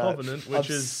said the that. Covenant, which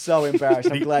I'm is- so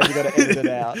embarrassed. I'm glad you got to edit it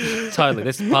out. Totally.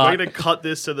 This We're part. gonna cut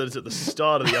this so that it's at the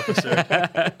start of the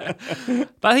episode.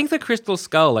 But I think the crystal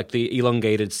skull, like the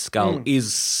elongated skull,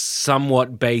 is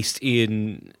somewhat based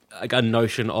in like a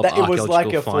notion of That it was archaeological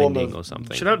like a form finding of- or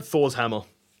something. Should have had Thor's hammer.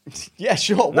 Yeah,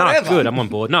 sure. No, Whatever. good. I'm on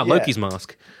board. No, Yeah. Loki's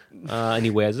mask. And he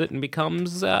wears it and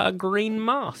becomes a green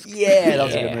mask. Yeah, that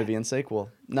was a good movie and sequel.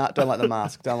 Nah, don't like The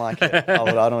Mask. Don't like it. I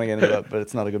don't want to get into it, but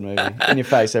it's not a good movie. In your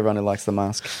face, everyone who likes The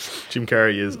Mask. Jim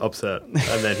Carrey is upset, and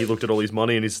then he looked at all his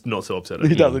money and he's not so upset He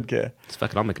anymore. doesn't care. It's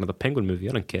fucking, I'll make another penguin movie.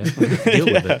 I don't care. Deal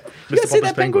with it. You guys see Popper's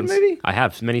that Penguin Penguins. movie? I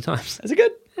have many times. Is it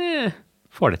good? Yeah,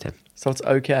 4 out of 10. So it's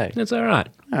okay. It's all right.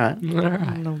 All right. All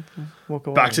right. Walk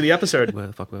away. Back to the episode. Where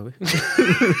the fuck were we?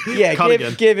 Yeah, Cut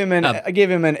again. give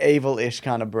him an evil-ish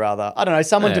kind of brother. I don't know,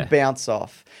 someone to Yeah. bounce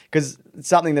off, because it's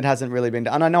something that hasn't really been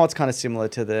done. And I know it's kind of similar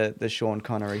to the Sean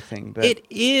Connery thing, but It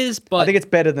is, but I think it's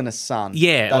better than a son.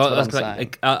 yeah, that's well, what I'm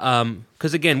saying.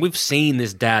 because again, we've seen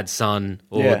this dad son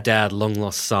or Yeah. dad long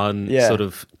lost son Yeah. sort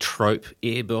of trope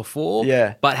here before.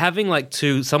 Yeah. but having like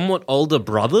two somewhat older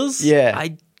brothers, Yeah.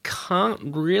 I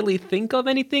can't really think of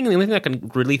anything. The only thing I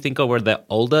can really think of where they're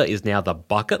older is now the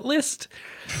bucket list,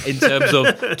 in terms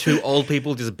of two old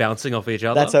people just bouncing off each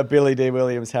other. That's a Billy D.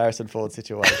 Williams, Harrison Ford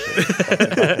situation.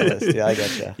 Bucket list. Yeah, I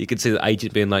gotcha. You could see the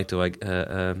agent being like to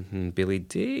Billy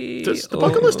D. Does the or-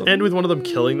 bucket list end with one of them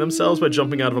killing themselves by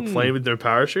jumping out of a plane with no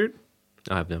parachute?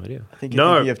 I have no idea. I think you're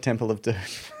No. thinking of Temple of Doom.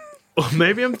 Or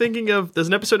maybe I'm thinking of. There's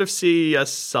an episode of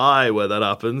CSI where that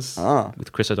happens. Oh,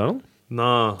 With Chris O'Donnell?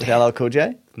 No, LL Cool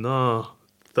J? no.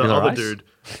 The Vanilla other Ice? dude.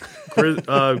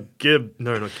 Gibb.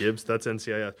 No, not Gibbs. That's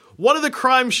NCIS. One of the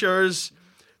crime shows.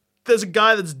 There's a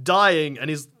guy that's dying, and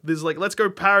he's like, "Let's go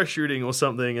parachuting or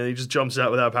something," and he just jumps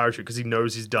out without a parachute because he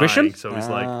knows he's dying. Grisham? So he's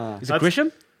like, Is it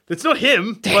Grisham? It's not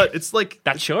him, but it's like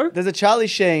That show? There's a Charlie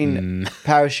Sheen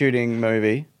parachuting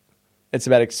movie. It's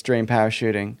about extreme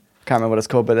parachuting. Can't remember what it's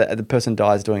called, but the person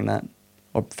dies doing that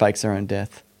or fakes their own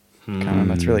death. Can't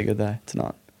remember. It's really good though. It's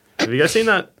not. Have you guys seen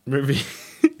that movie?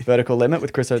 Vertical Limit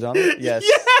with Chris O'Donnell. Yes.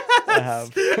 I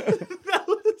have.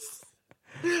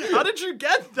 How did you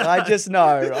get that? I just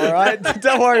know, all right?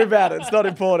 Don't worry about it. It's not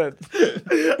important.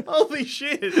 Holy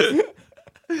shit.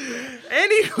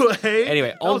 Anyway,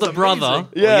 that was older brother amazing. or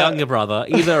Yeah. younger brother,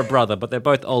 either a brother, but they're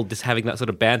both old, just having that sort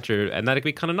of banter, and that'd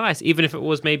be kind of nice, even if it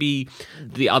was maybe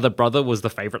the other brother was the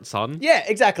favorite son. Yeah,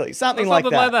 exactly. Something like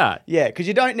that. Yeah, because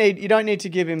you don't need to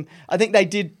give him. I think they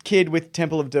did Kid with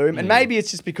Temple of Doom, and maybe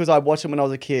it's just because I watched it when I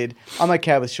was a kid. I'm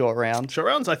okay with Short Round. Short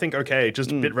Round's, I think, okay,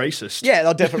 just a bit racist. Yeah,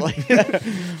 no, definitely,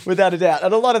 without a doubt.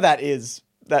 And a lot of that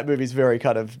movie's very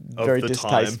kind of very the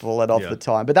distasteful time. and of Yeah. the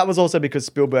time. But that was also because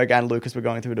Spielberg and Lucas were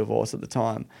going through a divorce at the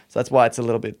time, so that's why it's a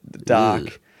little bit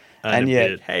dark. And yeah, a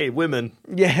bit, hey, women,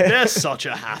 Yeah. they're such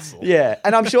a hassle. yeah,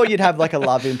 and I'm sure you'd have like a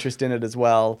love interest in it as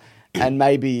well, and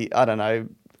maybe I don't know,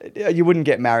 you wouldn't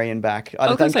get Marion back. I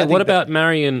was going to say, what about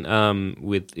Marion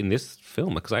in this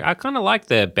film? Because I kind of like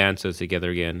their banter together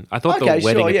again. I thought Okay, the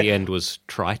wedding sure, at yeah. the end was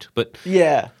trite, but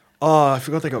Yeah. Oh, I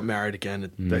forgot they got married again.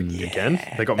 Again?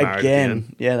 They got married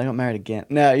again. Yeah, they got married again.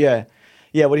 No, yeah.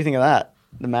 Yeah, what do you think of that?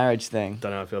 The marriage thing.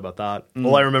 Don't know how I feel about that.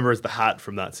 All I remember is the hat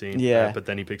from that scene. Yeah. But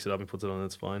then he picks it up and puts it on,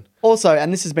 it's fine. Also,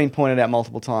 and this has been pointed out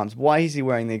multiple times, why is he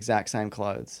wearing the exact same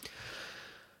clothes?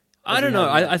 I don't know.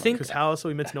 I think Because how else are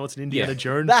we meant to know it's an Indiana Yeah.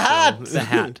 Jones The hat! film? the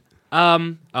hat.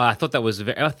 I thought that was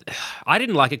very. I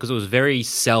didn't like it because it was very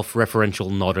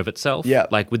self-referential nod of itself. Yeah.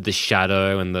 like with the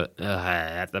shadow and the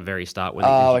at the very start when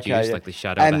Oh, they introduced okay. Yeah. like the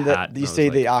shadow and of the hat. you and I was see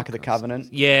like, the Ark of the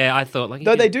Covenant. Yeah, I thought like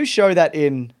Though they do show that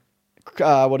in,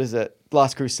 what is it?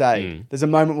 Last Crusade. There's a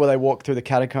moment where they walk through the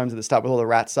catacombs at the start where all the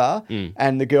rats are,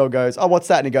 and the girl goes, "Oh, what's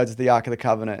that?" And he goes, "It's the Ark of the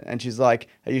Covenant." And she's like,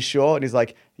 "Are you sure?" And he's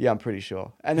like, "Yeah, I'm pretty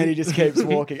sure." And then he just keeps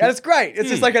walking, and it's great. It's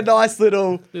just like a nice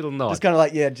little nod. just kind of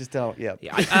like, yeah, just don't, yeah.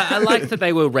 Yeah, I liked that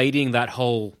they were raiding that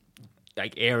whole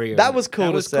like area. That was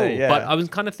cool to see, yeah. But I was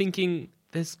kind of thinking,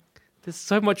 there's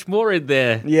so much more in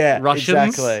there. Yeah, Russians.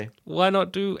 exactly. Why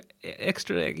not do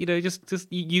extra? You know, just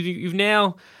you've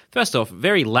now. First off,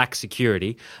 very lax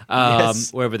security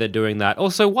Yes. wherever they're doing that.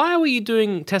 Also, why were you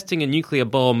testing a nuclear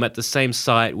bomb at the same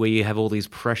site where you have all these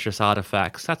precious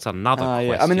artifacts? That's another question.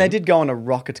 Yeah. I mean, they did go on a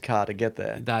rocket car to get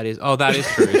there. That is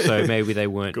true. So maybe they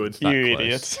weren't Good. that You close.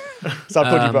 idiots. So I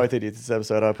called you both idiots this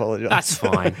episode. I apologize. That's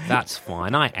fine. That's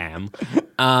fine. I am.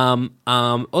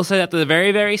 Also, at the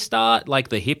very, very start, like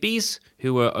the hippies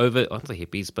who were not the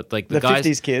hippies, but like the guys,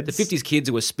 50s kids. the 50s kids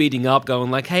who were speeding up, going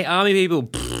like, "Hey, army people,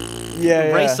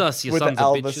 race us, you With sons the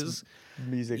of Elvis bitches."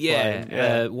 music Yeah.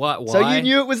 playing. Why? So you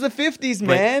knew it was the 50s,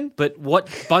 man. But what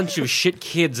bunch of shit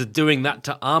kids are doing that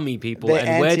to army people, They're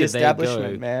and where did they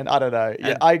anti-establishment, go? man. I don't know.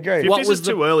 Yeah, I agree. 50s is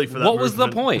too early for that What was the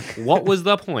movement. point? What was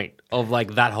the point of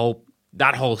like that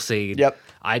whole scene? Yep.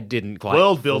 I didn't quite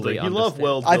World fully building. You love understand.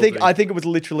 world I building. think it was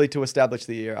literally to establish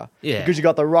the era. Yeah. Because you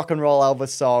got the rock and roll Elvis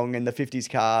song and the 50s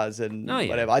cars and Oh, yeah.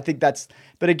 whatever. I think that's.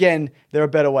 But again, there are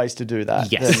better ways to do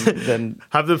that. Yes. Than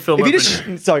Have the film if you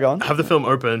open. just sorry, go on. Have the film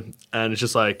open, and it's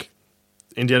just like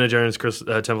Indiana Jones,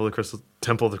 Temple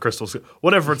of the Crystals,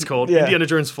 whatever it's called. Yeah. Indiana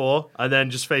Jones 4, and then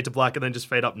just fade to black, and then just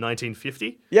fade up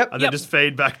 1950. Yep. And then just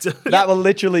fade back to. That will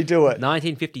literally do it.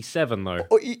 1957 though.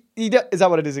 Or is that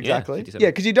what it is exactly? 57. Yeah,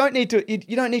 because you don't need to.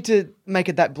 You don't need to make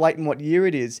it that blatant what year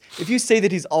it is. If you see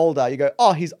that he's older, you go,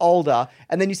 "Oh, he's older,"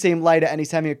 and then you see him later, and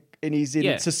he's in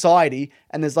Yeah. society,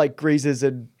 and there's like greasers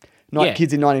and Yeah.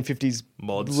 kids in 1950s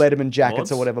Mods. Letterman jackets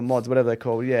Mods? or whatever they're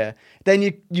called. Yeah, then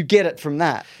you get it from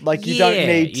that. Like you don't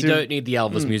need to. You don't need the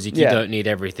Elvis music. yeah. You don't need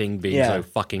everything being Yeah. so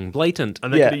fucking blatant.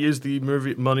 And they Yeah. could have used the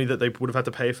movie money that they would have had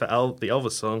to pay for the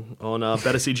Elvis song on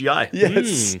better CGI.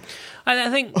 Yes. I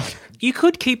think you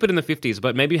could keep it in the 50s,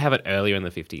 but maybe have it earlier in the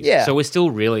 50s. Yeah. So we're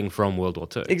still reeling from World War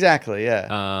II. Exactly. Yeah.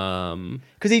 Um,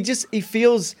 Because he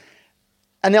feels.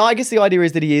 And now I guess the idea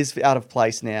is that he is out of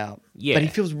place now. Yeah. But he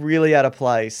feels really out of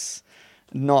place.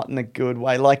 Not in a good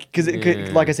way, like because,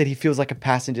 like I said, he feels like a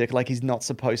passenger, like he's not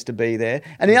supposed to be there.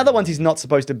 And the other ones, he's not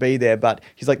supposed to be there, but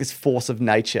he's like this force of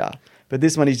nature. But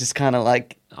this one, he's just kind of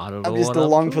like, I don't know I'm just what I'm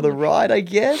along for the ride, I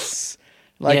guess.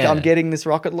 Like Yeah. I'm getting this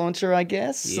rocket launcher, I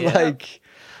guess. Yeah. Like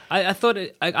I thought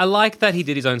I like that he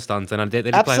did his own stunts, and they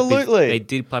did Absolutely. they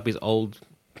did play up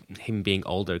him being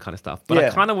older kind of stuff. But Yeah. I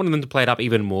kind of wanted them to play it up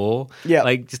even more. Yeah.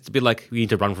 Like just to be like, we need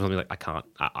to run from something. Like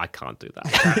I can't do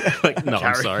that. Like no,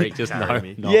 I'm sorry, just no. carry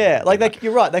me. no. yeah, like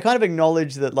you're right. They kind of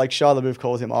acknowledge that like Shia LaBeouf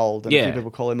calls him old, and a Yeah. few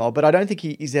people call him old, but I don't think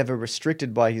he's ever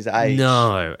restricted by his age.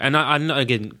 No, and I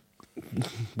again,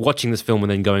 watching this film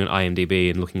and then going on IMDb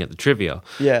and looking at the trivia,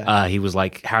 he was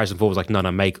like, Harrison Ford was like, no,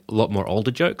 make a lot more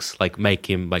older jokes, like make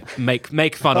him like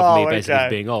make fun of me basically as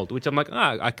being old, which I'm like,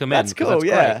 I commend. That's cool.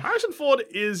 Great. Harrison Ford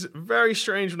is very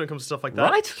strange when it comes to stuff like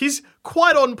that. Right? He's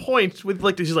quite on point with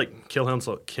like he's like kill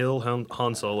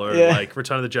Han Solo, like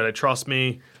Return of the Jedi. Trust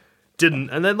me, didn't,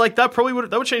 and then like that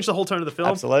would change the whole tone of the film.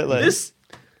 Absolutely.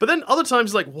 But then other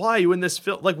times, like, why are you in this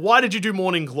film? Like, why did you do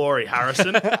Morning Glory,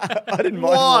 Harrison? I didn't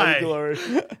mind Morning Glory.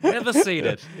 Never seen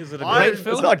it. Is it a great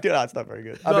film? It's not good. No, it's not very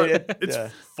good. I mean, it's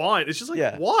fine. It's just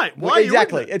like, why? Why?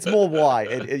 Exactly. It's more why.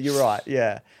 You're right.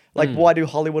 Yeah. Like, why do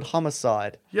Hollywood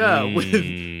Homicide? Yeah,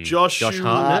 with Josh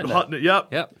Hartnett.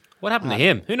 Yep. What happened to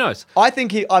him? Who knows? I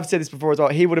think I've said this before as well.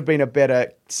 He would have been a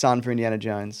better son for Indiana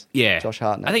Jones. Yeah. Josh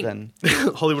Hartnett than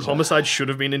Hollywood Homicide should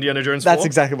have been Indiana Jones 4. That's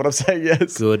exactly what I'm saying,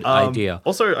 yes. Good idea.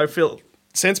 Also, I feel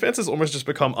Sandspans has almost just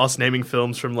become us naming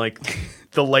films from like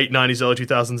the late 90s, early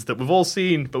 2000s that we've all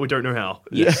seen, but we don't know how.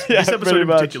 Yes. This episode in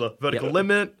particular. Vertical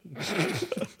Limit,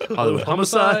 Hollywood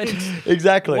Homicide.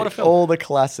 Exactly. What a film. All the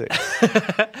classics.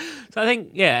 So I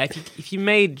think, if you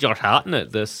made Josh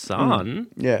Hartnett the son,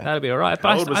 that'd be all right.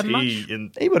 How old was he?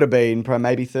 He would have been probably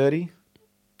maybe 30.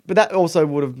 But that also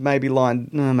would have maybe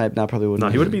lined... probably wouldn't. No,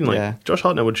 he would have been like... Josh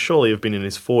Hartnett would surely have been in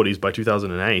his 40s by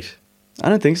 2008. I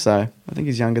don't think so. I think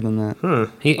he's younger than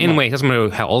that. Anyway, he doesn't know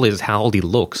how old he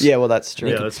looks. Yeah, well, that's true.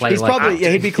 Yeah, that's he's probably...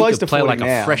 he'd be close to 40 like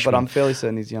now, a freshman. but I'm fairly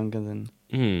certain he's younger than...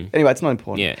 Anyway, it's not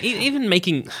important. Yeah, even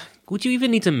making... Would you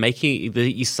even need to make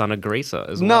your son a greaser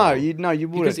as well? No, you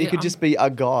wouldn't. He could just be a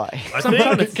guy. I'm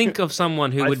trying to think of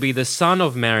someone who would be the son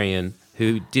of Marion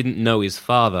who didn't know his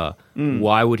father.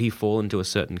 Why would he fall into a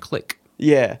certain clique?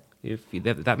 Yeah. If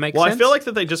that makes sense? Well, I feel like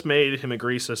that they just made him a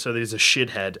greaser so that he's a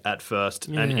shithead at first,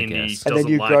 and Indy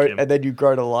doesn't like him. And then you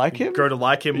grow to like him? Grow to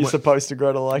like him. You're supposed to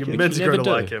grow to like him. You're meant to grow to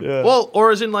like him. Yeah. Well,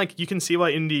 or as in, like, you can see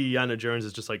why Indiana Jones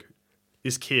is just like,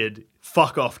 this kid,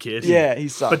 fuck off, kid. Yeah, he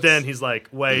sucks. But then he's like,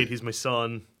 wait, he's my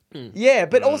son. Yeah,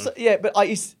 but also,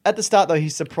 at the start, though,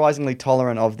 he's surprisingly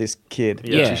tolerant of this kid,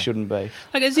 which he shouldn't be.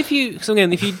 Like, as if you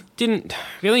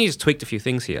only just tweaked a few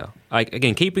things here. Like,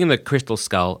 again, keeping the crystal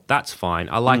skull, that's fine.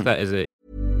 I like that as a...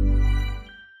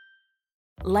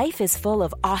 Life is full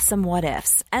of awesome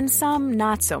what-ifs, and some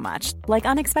not so much, like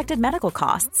unexpected medical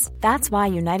costs. That's why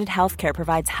United Healthcare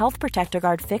provides Health Protector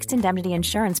Guard fixed indemnity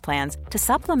insurance plans to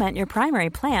supplement your primary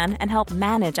plan and help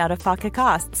manage out-of-pocket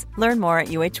costs. Learn more at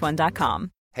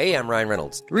uh1.com. Hey, I'm Ryan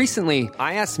Reynolds. Recently,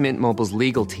 I asked Mint Mobile's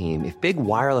legal team if big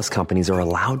wireless companies are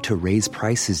allowed to raise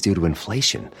prices due to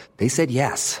inflation. They said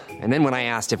yes. And then when I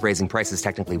asked if raising prices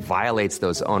technically violates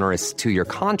those onerous 2-year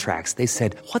contracts, they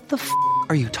said, "What the f***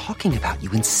 are you talking about,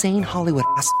 you insane Hollywood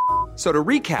ass?" So to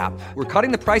recap, we're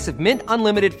cutting the price of Mint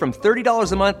Unlimited from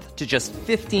 $30 a month to just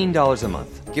 $15 a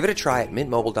month. Give it a try at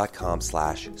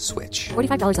mintmobile.com/switch.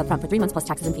 $45 up front for 3 months plus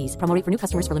taxes and fees. Promo rate for new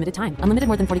customers for limited time. Unlimited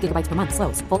more than 40 gigabytes per month.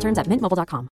 Slows full terms at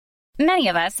mintmobile.com. Many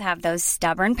of us have those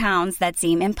stubborn pounds that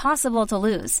seem impossible to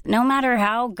lose, no matter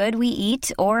how good we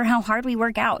eat or how hard we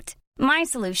work out. My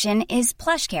solution is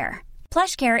PlushCare.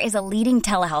 PlushCare is a leading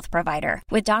telehealth provider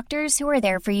with doctors who are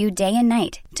there for you day and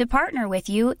night to partner with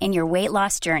you in your weight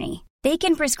loss journey. They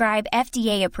can prescribe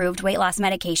FDA-approved weight loss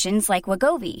medications like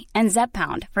Wegovy and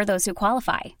Zepbound for those who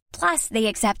qualify. Plus, they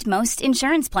accept most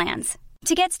insurance plans.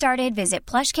 To get started, visit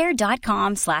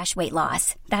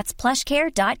plushcare.com/weightloss. That's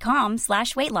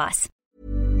plushcare.com/weightloss.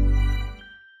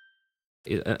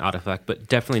 An artifact, but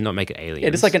definitely not make it aliens.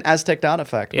 Yeah, just like an Aztec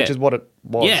artifact, which is what it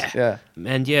was. Yeah.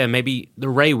 And maybe the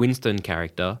Ray Winston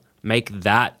character, make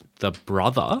that the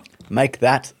brother. Make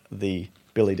that the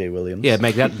Billy D. Williams. Yeah,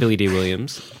 make that Billy D.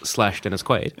 Williams / Dennis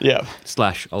Quaid. Yeah.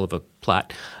 / Oliver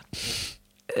Platt.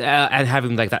 And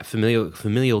having like that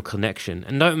familial connection,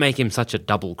 and don't make him such a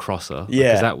double crosser. Yeah,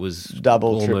 because that was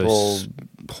double, triple,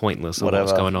 pointless. Whatever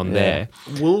was going on there.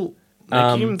 Will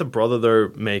making him the brother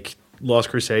though make Last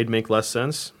Crusade make less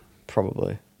sense?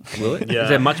 Probably. Will it? Yeah. Is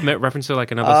there much reference to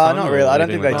like another son? Not really. I don't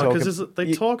think they talk. Because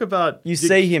they talk about you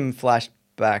see him flash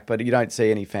back, but you don't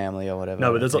see any family or whatever.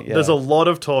 No, but there's a lot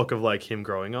of talk of like him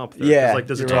growing up. Though. Yeah, like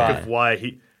there's a talk of why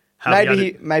he.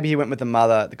 Maybe he went with the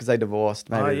mother because they divorced.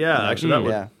 Maybe. Actually, that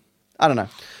would. Yeah. I don't know.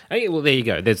 Okay, well, there you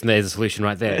go. There's a solution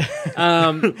right there.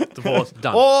 Divorce.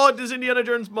 Done. Or does Indiana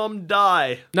Jones' mom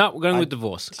die? No, we're going with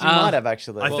divorce. She might have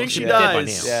actually. I think she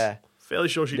dies. Yeah. Fairly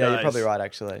sure she dies. Yeah, you're probably right,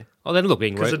 actually. Well, then look,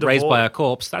 being raised by a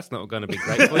corpse, that's not going to be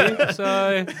great for you.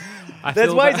 So,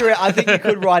 there's ways around. I think you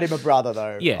could write him a brother,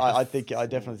 though. Yeah. I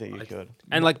definitely think you could.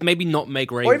 And like maybe not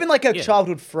make Ray... Or even like a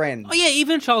childhood friend. Oh, yeah,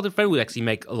 even a childhood friend would actually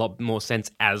make a lot more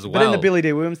sense as well. But then the Billy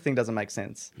D. Williams thing doesn't make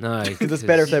sense. No. Because it's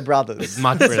better if they're brothers. It's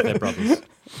much better if they're brothers.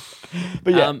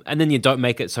 But yeah. And then you don't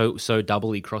make it so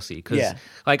doubly crossy because, Yeah.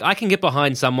 like, I can get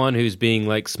behind someone who's being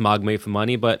like smug me for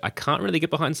money, but I can't really get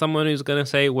behind someone who's going to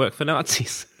say work for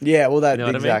Nazis. Yeah, well, that You know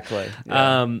what I mean? exactly.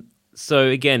 Yeah. So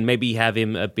again, maybe have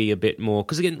him be a bit more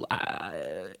because again,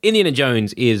 Indiana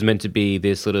Jones is meant to be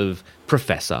this sort of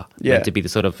professor, meant to be the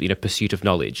sort of pursuit of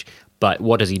knowledge. But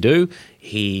what does he do?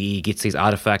 He gets these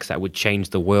artifacts that would change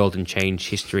the world and change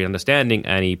history and understanding,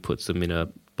 and he puts them in a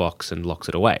box and locks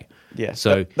it away. Yeah.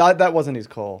 So that wasn't his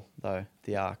call, though,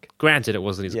 the Ark. granted, it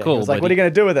wasn't his Yeah, call. he was like, but what are you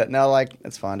going to do with it? And they're like,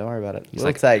 it's fine, don't worry about it. We'll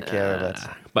like, take care of it.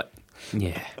 But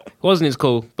yeah, it wasn't his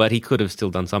call, but he could have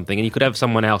still done something. And you could have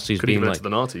someone else who's Could been give it like... to the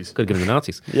Nazis. Could have given the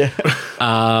Nazis. Yeah.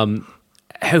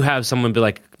 Who have someone be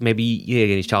like, maybe,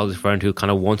 his childhood friend who kind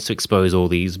of wants to expose all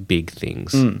these big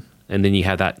things. And then you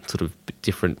have that sort of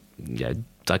different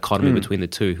dichotomy between the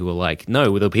two who are like,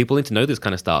 no, the people need to know this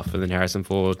kind of stuff. And then Harrison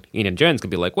Ford, Indiana Jones could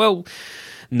be like, well,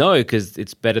 no, because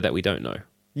it's better that we don't know.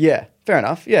 Yeah, fair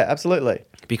enough. Yeah, absolutely.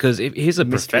 Because if he's a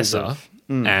Mysteries professor... of-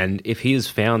 And if he has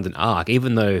found an ark,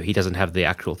 even though he doesn't have the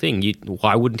actual thing,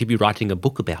 why wouldn't he be writing a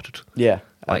book about it? Yeah,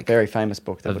 Like, a very famous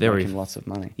book that a would very- make him lots of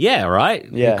money. Yeah, right?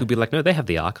 Yeah. He could be like, no, they have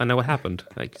the ark. I know what happened.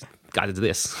 Like, guy did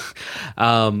this.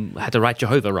 I had to write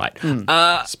Jehovah right.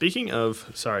 Speaking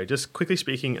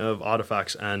of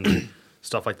artifacts and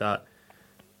stuff like that,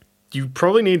 you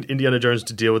probably need Indiana Jones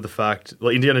to deal with the fact,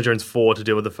 Indiana Jones 4 to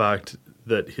deal with the fact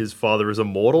that his father is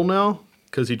immortal now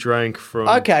because he drank from...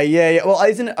 Okay, yeah. Well,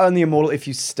 isn't it only immortal if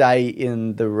you stay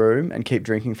in the room and keep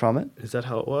drinking from it? Is that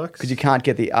how it works? Because you can't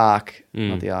get the ark,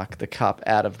 not the ark, the cup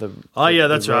out of the Oh, yeah,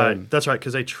 the that's room. right. That's right,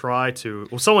 because they try to...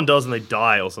 Well, someone does and they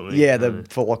die or something. Yeah, the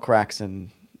floor cracks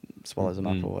and swallows them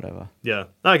up or whatever. Yeah.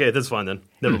 Okay, that's fine then.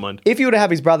 Never mind. If you were to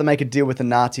have his brother make a deal with the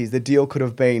Nazis, the deal could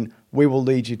have been, we will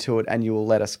lead you to it and you will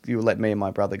let me and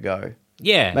my brother go.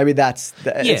 Yeah. Maybe that's...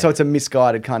 Yeah. So it's a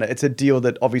misguided kind of... It's a deal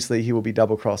that obviously he will be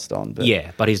double-crossed on. But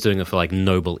Yeah, but he's doing it for like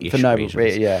noble-ish for noble...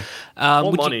 reasons. Yeah. Or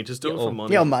would money. you- Just do it for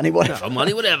money. Yeah, money, whatever. For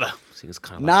money, whatever. Seems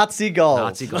kind of like Nazi gold.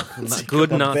 Nazi gold. Good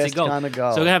The Nazi best gold. kind of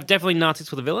gold. So we have definitely Nazis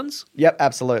for the villains? Yep,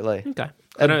 absolutely. Okay.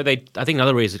 I know I think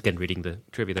another reason, again, reading the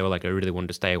trivia, they were like, I really wanted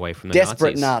to stay away from the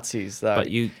Desperate Nazis. Nazis, though. But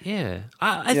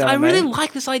I know what I really mean?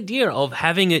 like this idea of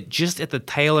having it just at the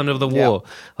tail end of the war.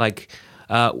 Like,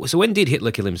 so when did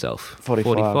Hitler kill himself? 45.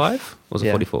 45? Was it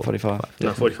Yeah, 44? 45.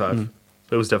 No, 45.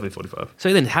 It was definitely 45.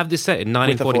 So then have this set in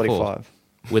With the 1944.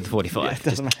 45. With 45. Yeah, it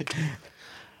doesn't make...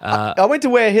 I went to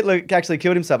where Hitler actually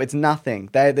killed himself. It's nothing.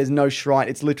 There's no shrine.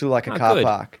 It's literally like a car good.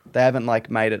 park. They haven't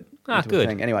made it into a good.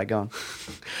 thing. Anyway, go on.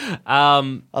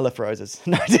 Um, I left roses.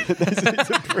 No, I didn't. That's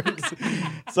a prince.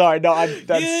 Sorry, no.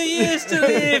 That's... you used to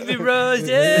live in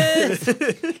roses.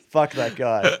 Fuck that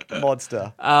guy.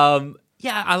 Monster.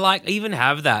 Yeah, I even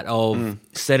have that of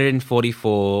set it in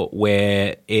 44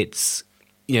 where it's,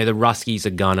 the Ruskies are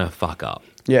gonna fuck up.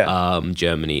 Yeah.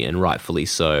 Germany, and rightfully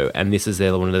so. And this is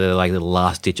one of their like the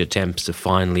last ditch attempts to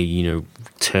finally,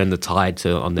 turn the tide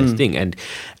on this thing. And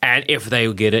if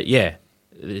they get it,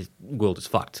 the world is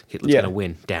fucked. Hitler's Yeah. gonna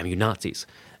win. Damn you Nazis.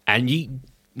 And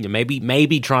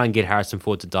maybe try and get Harrison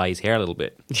Ford to dye his hair a little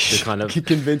bit to kind of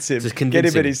Convince him. just Get him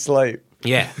convince in his sleep.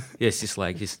 Yeah, it's just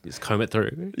like just comb it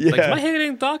through. Yeah. Like, is my hair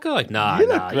getting darker? Like, nah, You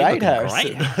look you're great, looking Harrison.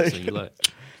 great, Harrison. You look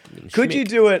Could you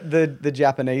do it the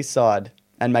Japanese side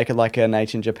and make it like an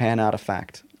ancient Japan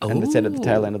artifact and set at the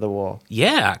tail end of the war?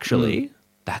 Yeah, actually,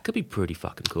 that could be pretty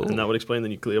fucking cool. And that would explain the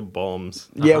nuclear bombs.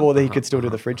 Yeah, well, he could still do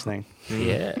the fridge thing.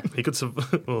 Yeah, He could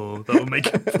that would make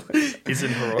He's in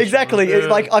Hiroshima. Exactly. It's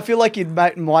Yeah. like I feel like you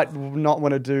might not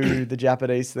want to do the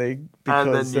Japanese thing And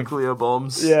then because of- nuclear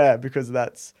bombs. yeah, because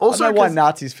that's Also I don't know why 'cause-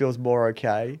 Nazis feels more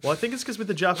okay. Well, I think it's because with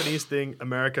the Japanese thing,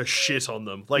 America shit on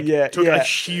them. Like, Yeah, took yeah. a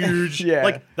huge. Yeah.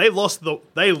 Like, they lost the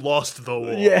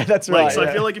war. Yeah, that's Like, right, So yeah.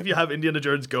 I feel like if you have Indiana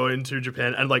Jones going to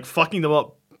Japan and like fucking them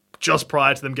up just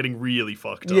prior to them getting really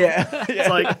fucked up. Yeah. It's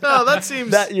like, oh, that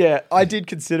seems. I did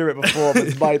consider it before,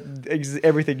 but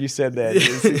everything you said there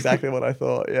is exactly what I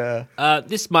thought. Yeah.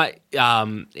 this might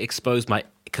expose my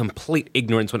complete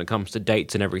ignorance when it comes to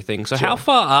dates and everything. So, how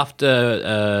far after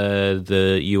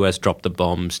the US dropped the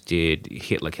bombs did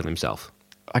Hitler kill himself?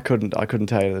 I couldn't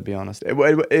tell you, to be honest. It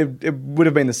would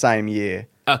have been the same year.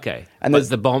 Okay, And but there's-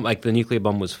 the bomb, like the nuclear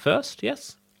bomb, was first.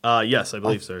 Yes. Yes, I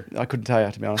believe so. I couldn't tell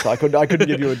you, to be honest. I couldn't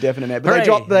give you a definite answer. But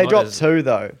Hooray. they What dropped is- two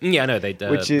though. Yeah, I know they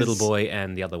Which is- Little Boy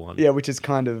and the other one. Yeah, which is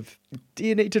kind of. Do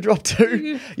you need to drop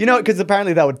two? You know, because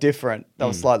apparently they were different. They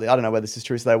were slightly. I don't know whether this is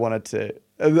true. So they wanted to.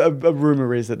 A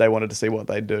rumor is that they wanted to see what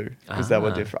they do because they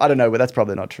were different. I don't know, but that's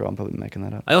probably not true. I'm probably making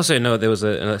that up. I also know there was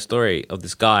a story of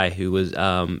this guy who was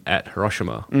at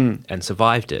Hiroshima and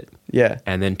survived it. Yeah,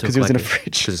 And then took 'Cause he was in a like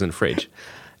fridge. 'cause he was in a fridge.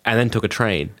 And then took a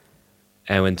train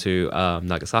and went to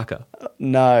Nagasaki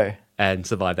No. and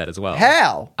survived that as well.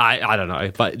 How? I don't know,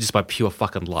 but just by pure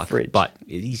fucking luck. Fridge. But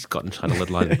he's got inside a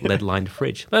lead-lined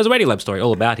fridge. There's a Radiolab story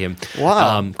all about him.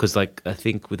 Wow. Because I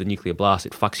think with a nuclear blast,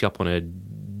 it fucks you up on a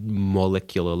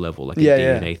molecular level, like Yeah, a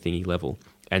yeah. DNA thingy level.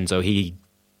 And so he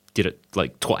did it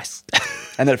like twice.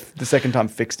 And then the second time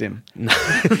fixed him.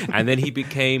 And then he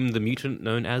became the mutant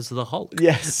known as the Hulk.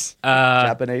 Yes.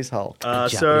 Japanese Hulk.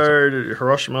 So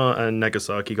Hiroshima and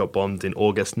Nagasaki got bombed in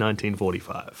August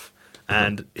 1945.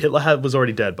 And Hitler was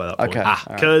already dead by that point. Okay.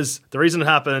 Because the reason it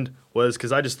happened was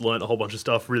because I just learned a whole bunch of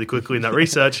stuff really quickly in that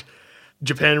research.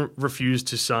 Japan refused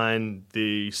to sign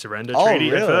the surrender treaty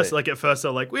at really? first. Like, at first,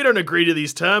 they're like, we don't agree to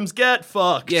these terms. Get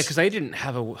fucked. Yeah, because they didn't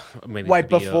have a... Maybe Wait,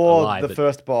 they'd be before alive, the but-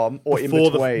 first bomb or in Before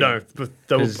between? I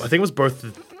think it was both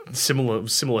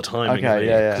similar timing. Okay,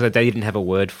 yeah. Because they didn't have a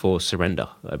word for surrender,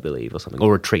 I believe, or something,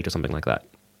 or retreat or something like that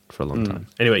for a long time.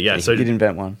 Anyway, yeah. So He did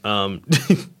invent one.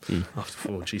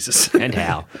 oh, Jesus. And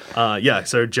how?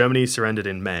 So Germany surrendered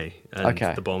in May, and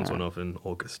Okay, the bombs went off in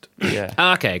August. Yeah.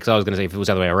 Okay, because I was going to say if it was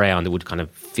the other way around, it would kind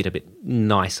of fit a bit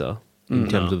nicer in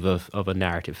terms of a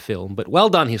narrative film. But well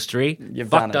done, history. You've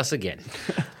Fucked done it. us again.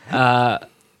 I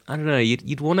don't know.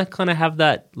 You'd want to kind of have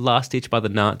that last ditch by the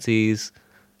Nazis,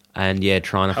 and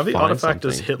trying to Have the find artifact something.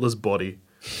 as Hitler's body.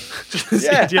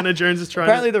 Yeah. Indiana Jones is trying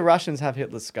Apparently, to... the Russians have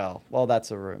Hitler's skull. Well,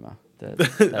 that's a rumor.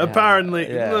 Apparently.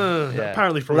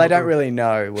 Apparently, from they don't really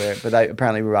know where, but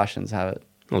apparently Russians have it.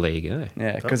 Well, there you go.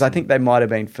 Yeah, because I think they might have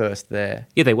been first there.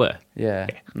 Yeah, they were. Yeah.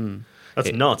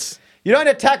 That's nuts. You don't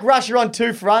attack Russia on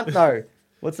two fronts. No.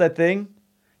 What's that thing?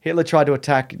 Hitler tried to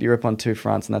attack Europe on two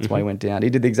fronts, and that's why he went down.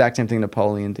 He did the exact same thing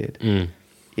Napoleon did.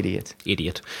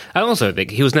 Idiot. I also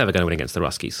think he was never going to win against the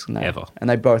Ruskies, No. ever. And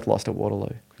they both lost at Waterloo.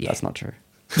 Yeah. That's not true.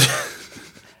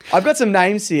 I've got some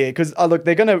names here because look,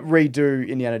 they're going to redo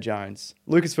Indiana Jones.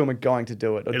 Lucasfilm are going to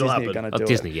do it, or It'll Disney are happen. going to do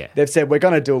Disney, it. yeah. They've said we're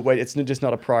going to do it. It's just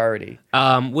not a priority.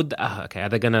 Are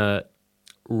they going to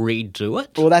redo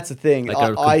it? Well, that's the thing. Like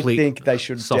a I complete think they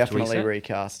should soft definitely reset?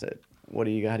 recast it. How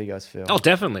do you guys feel? Oh,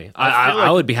 definitely. feel I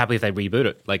like- would be happy if they reboot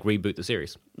it, like reboot the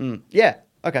series. Yeah.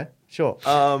 Okay. Sure.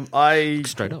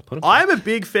 Straight up. I'm a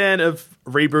big fan of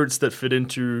reboots that fit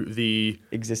into the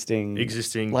Existing,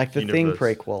 like the Thing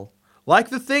prequel. Like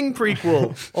the Thing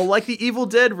prequel, or like the Evil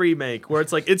Dead remake, where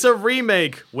it's like it's a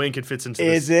remake. Wink, it fits into.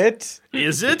 Is this. it?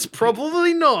 Is it?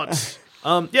 Probably not.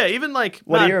 Even like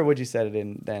What era would you set it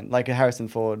in then? Like a Harrison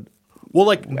Ford Well,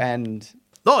 like and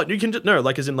you can just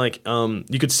like as in like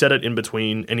you could set it in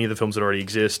between any of the films that already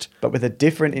exist but with a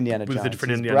different Indiana Jones. with a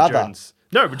different his Indiana brother. Jones.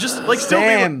 No, but just like still be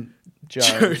like, Sam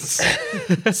Jones.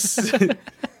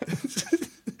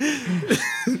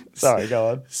 Sorry, go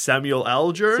on. Samuel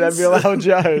L. Jones. Samuel L.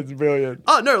 Jones, brilliant.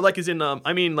 Oh no, like as in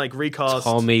I mean like recast.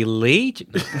 Tommy Lee?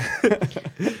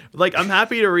 Like I'm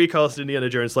happy to recast Indiana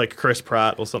Jones like Chris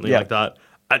Pratt or something Yeah. like that.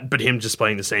 But him just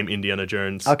playing the same Indiana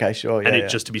Jones. Okay, sure. Yeah, and it yeah.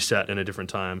 just to be set in a different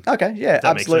time. Okay, yeah,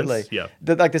 That makes absolutely. sense?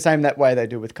 Yeah. Like the same that way they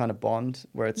do with kind of Bond,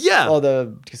 where it's or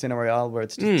the Casino Royale, where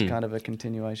it's just kind of a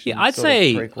continuation. Yeah, I'd sort of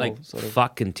say prequel, like sort of.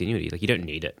 fuck continuity. Like you don't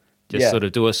need it. Just Yeah. sort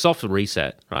of do a soft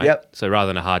reset, right? Yep. So rather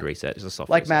than a hard reset, just a soft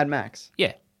Like reset. Mad Max.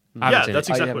 Yeah. Yeah, that's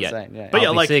exactly what I'm saying. Yeah, But yeah,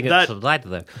 I'll be like seeing it that. tonight,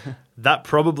 though. That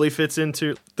probably fits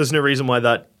into. There's no reason why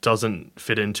that doesn't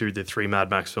fit into the 3 Mad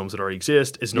Max films that already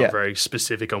exist. It's not Yeah. very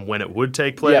specific on when it would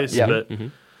take place. yeah. But Mm-hmm.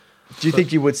 Do you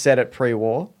think you would set it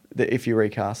pre-war if you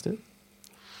recast it?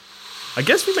 I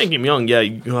guess if you make him young, yeah,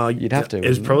 You'd have to, It's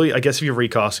wouldn't probably. I guess if you're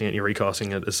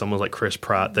recasting it as someone like Chris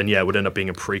Pratt, then yeah, it would end up being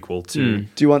a prequel to. Do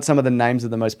you want some of the names of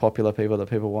the most popular people that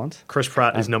people want? Chris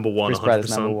Pratt is number one. Chris Pratt 100%.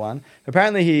 is number one.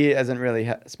 Apparently, he hasn't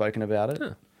really spoken about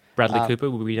it. Bradley Cooper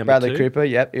would be number Bradley 2. Cooper,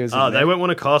 yep. He was in They there. won't want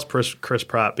to cast Chris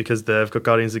Pratt because they've got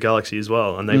Guardians of the Galaxy as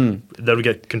well, and that would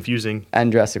get confusing.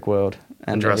 And Jurassic World.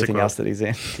 And Jurassic everything World. else that he's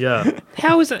in. Yeah.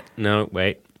 How is it? No,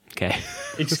 wait. Okay.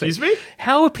 Excuse me?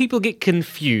 How would people get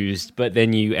confused, but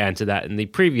then you answer that in the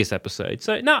previous episode?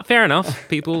 So, no, fair enough.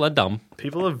 People are dumb.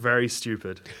 People are very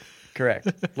stupid. Correct.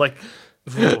 Like,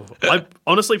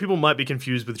 honestly, people might be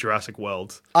confused with Jurassic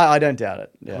World. I don't doubt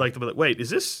it. Yeah. Like, they'll be like, wait, is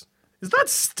that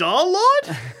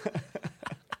Star-Lord?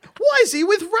 Why is he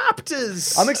with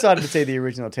raptors? I'm excited to see the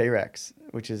original T-Rex,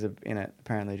 which is in it,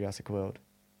 apparently Jurassic World.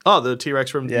 Oh, the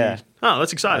T-Rex from Yeah. Oh,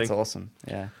 that's exciting. That's awesome.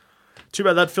 Yeah. Too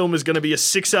bad that film is going to be a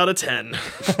 6 out of 10.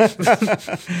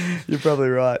 You're probably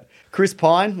right. Chris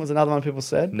Pine was another one people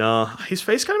said. Nah, his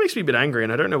face kind of makes me a bit angry,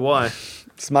 and I don't know why.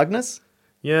 Smugness?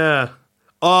 Yeah.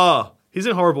 Oh, he's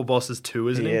in Horrible Bosses too,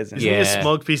 isn't he? He Isn't is. he a Yeah.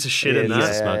 smug piece of shit He in is, that? He's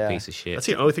a smug yeah. piece of shit. That's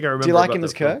the only thing I remember. Do you like about him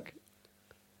as that film. Kirk?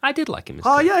 I did like him as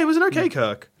Oh Kirk. yeah, he was an okay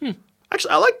Kirk.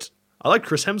 Actually, I liked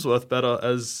Chris Hemsworth better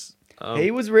as.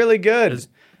 He was really good.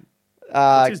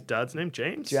 What's his dad's name?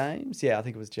 James? James? Yeah, I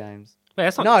think it was James. Wait,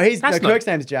 that's not, No, that's not- Kirk's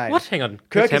name's James. What? Hang on.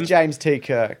 Kirk Chris is James T.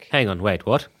 Kirk. Hang on, wait,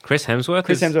 what? Chris Hemsworth?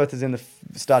 Chris Hemsworth is in the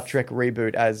Star Trek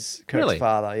reboot as Kirk's Really?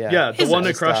 father. Yeah, Yeah, the He's one at that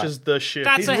the start. crashes the ship.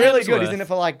 That's He's a really good. Hemsworth. He's in it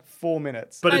for like 4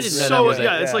 minutes. But I it's didn't know so that was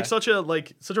it.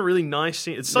 it's such a really nice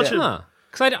scene. It's such a Huh.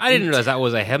 Because I didn't realize that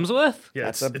was a Hemsworth. yeah,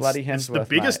 That's it's, a bloody it's the Hemsworth,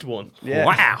 biggest mate. one. Yeah.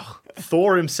 Wow.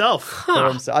 Thor himself.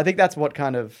 So I think that's what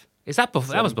kind of. Is that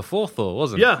before? That was before Thor,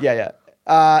 wasn't it? Yeah. Yeah.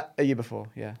 A year before.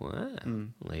 Yeah. Wow.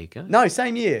 There you go. No,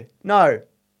 same year. No.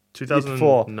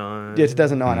 2009. Yeah,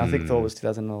 2009. I think Thor was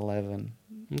 2011.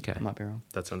 Okay. I might be wrong.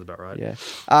 That sounds about right.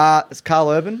 Yeah. It's Carl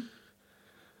Urban.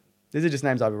 These are just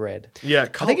names I've read. Yeah,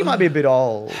 I think he might be a bit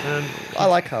old. I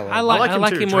like Carl Urban. I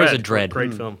like too. him more as a Dread.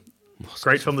 Great film.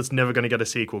 Great film that's never going to get a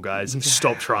sequel, guys.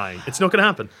 Stop trying. It's not going to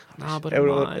happen. No, but It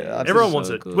will- it might. Everyone wants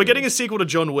so it. good. We're getting a sequel to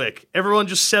John Wick. Everyone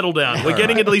just settle down. We're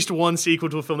getting at least one sequel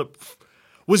to a film that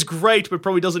was great, but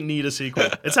probably doesn't need a sequel.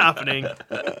 It's happening.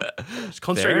 Just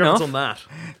concentrate Fair your efforts enough.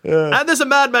 on that. And there's a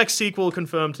Mad Max sequel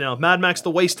confirmed now. Mad Max: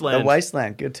 The Wasteland. The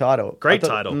Wasteland. Good title. Great I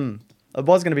thought- title. It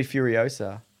was going to be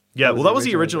Furiosa. Yeah, well, that was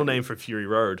the original name for Fury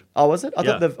Road. Oh, was it? I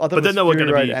Yeah. thought it But was then they were Fury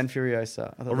gonna Road be- and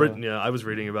Furiosa. I thought they were- Yeah, I was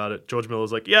reading about it. George Miller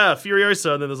was like, yeah,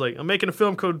 Furiosa. And then there's like, I'm making a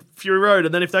film called Fury Road.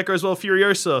 And then if that goes well,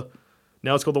 Furiosa.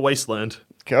 Now it's called The Wasteland.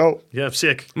 Cool. Yeah,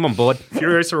 sick. I'm on board.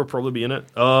 Furiosa will probably be in it.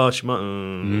 Oh, she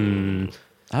might.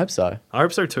 I hope so. I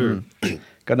hope so too.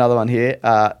 Got another one here.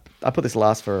 I put this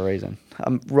last for a reason.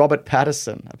 Robert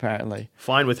Pattinson, apparently.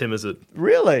 Fine with him as it.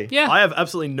 Really? Yeah. I have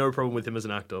absolutely no problem with him as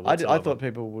an actor. I whatsoever. thought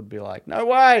people would be like, no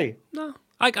way. No.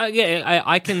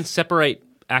 I can separate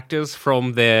actors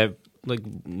from their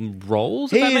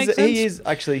roles. If that makes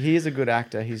sense. He is a good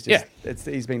actor. He's just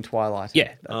he's been Twilight.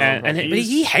 Yeah, but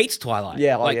he hates Twilight.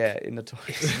 Yeah, in the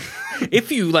toys.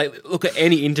 If you look at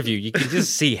any interview, you can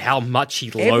just see how much he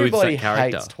loathes Everybody that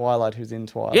character. hates Twilight who's in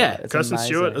Twilight. Yeah. It's Kristen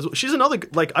amazing. Stewart. She's another.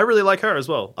 I really like her as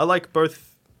well. I like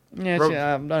both. Yeah,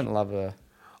 I don't love her.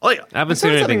 I haven't I saw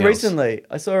seen something anything else. recently.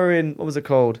 I saw her in, what was it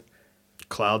called?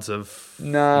 Clouds of.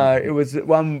 No, it was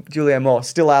one Julianne Moore,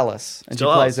 Still Alice, and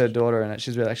Still she plays Alice. her daughter in it.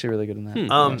 She's actually really good in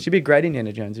that. She'd be great in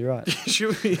Indiana Jones. You're right.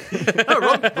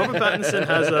 Robert Pattinson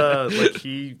has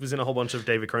he was in a whole bunch of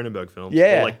David Cronenberg films.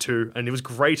 Yeah. Or two, and he was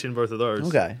great in both of those.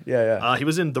 Okay, yeah. He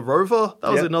was in The Rover.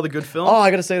 That was Yep. another good film. Oh,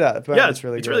 I got to see that. Apparently Yeah, it's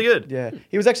really it's good. really good. Yeah,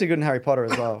 he was actually good in Harry Potter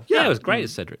as well. Yeah, it was great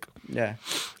as Cedric. Yeah,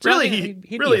 really, he'd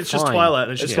be it's just fine. Twilight,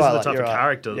 and it's just because of the type you're of right.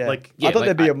 character. Yeah. I thought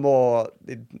there'd be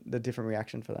the different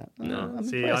reaction for that. No, I'm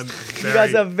see, impressed. I'm You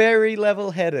guys are very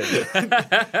level-headed.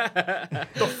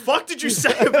 The fuck did you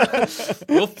say about that?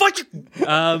 Well, fuck you.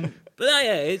 But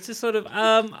yeah, it's just sort of.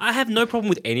 I have no problem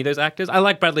with any of those actors. I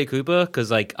like Bradley Cooper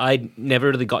because I never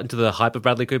really got into the hype of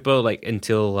Bradley Cooper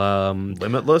until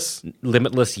Limitless.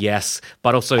 Limitless, yes,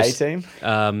 but also A-Team?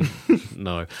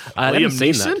 No, I Liam haven't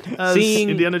seen Neeson that. as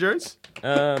Indiana Jones.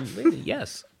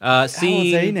 Yes. How old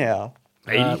Seeing is he now?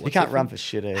 He what's can't it run for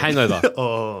shit. Either. Hangover.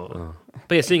 Oh.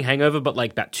 But yeah, seeing Hangover, but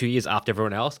about 2 years after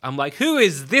everyone else, I'm like, who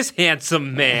is this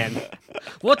handsome man?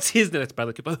 What's his name? It's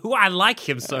Bradley Cooper. Who I like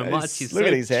him so much. He's look so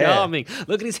at his hair. charming.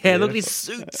 Look at his hair. Look at his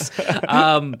suits.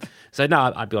 So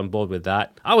no, I'd be on board with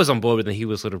that. I was on board with that. He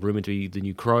was sort of rumored to be the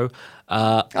new Crow.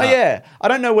 Yeah, I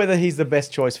don't know whether he's the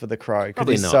best choice for the Crow because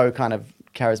Probably he's not. so kind of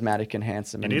charismatic and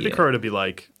handsome. You And need the Crow to be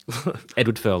like.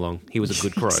 Edward Furlong. He was a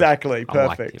good Crow. Exactly, I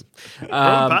liked perfect. him.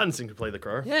 Robert Pattinson could play the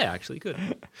Crow. Yeah, actually good.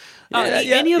 Yeah,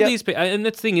 any of yeah. these people, and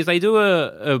the thing is, they do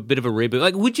a bit of a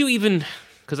reboot. Would you even?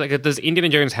 Because does Indiana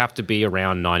Jones have to be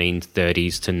around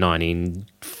 1930s to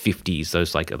 1950s?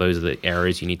 Those are the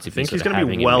eras you need to I think be. he's going to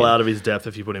be well out of his depth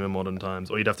if you put him in modern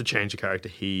times, or you'd have to change the character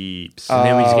heaps. And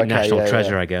then we just get okay, National yeah,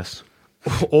 Treasure, yeah. I guess.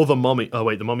 Or the Mummy. Oh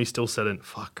wait, the Mummy's still set in.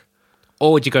 Fuck.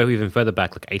 Or would you go even further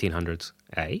back, like 1800s?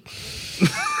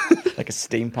 like a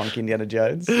steampunk Indiana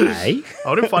Jones. I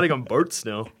want him fighting on boats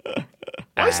now.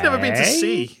 I've never been to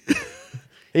sea.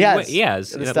 He has. He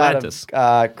has, At in the start Atlantis.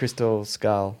 of Crystal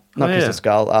Skull. Not Oh, Crystal yeah.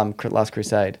 Skull, Last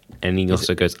Crusade. And he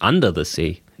also goes under the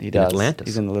sea. He in does. Atlantis.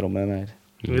 He's in The Little Mermaid.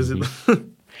 Is it?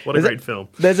 What a great film.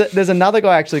 There's another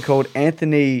guy actually called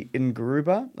Anthony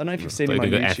Ingruber. I don't know if you've seen him Like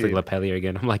on we got Anthony YouTube. LaPaglia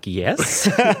again. I'm like, yes.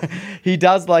 He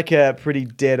does like a pretty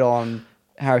dead-on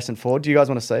Harrison Ford. Do you guys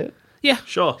want to see it? Yeah.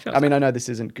 Sure. I mean, I know this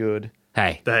isn't good.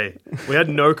 Hey. Hey, we had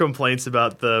no complaints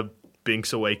about the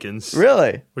Binks Awakens.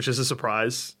 Really? Which is a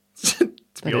surprise, to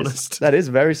be honest. That is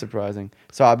very surprising.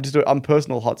 So I'm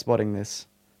personal hotspotting this.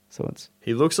 So it's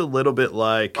He looks a little bit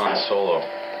like... Han Solo.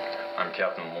 I'm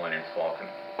Captain of the Millennium Falcon.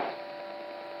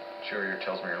 Courier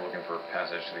tells me you're looking for a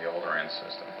passage to the Alderaan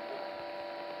system.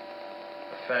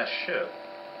 A fast ship.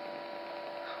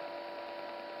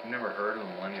 You've never heard of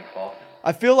the Millennium Falcon?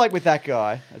 I feel like with that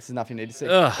guy, that's enough you need to see.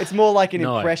 It's more like an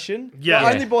impression. Yeah.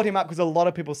 I only brought him up because a lot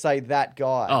of people say that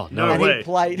guy. Oh, no and way. He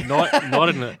played, Not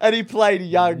in it. and he played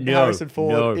young No, Harrison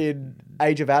Ford no. in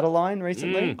Age of Adeline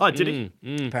recently. Oh, did he?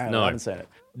 Apparently, no. I haven't seen it.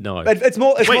 No. But it's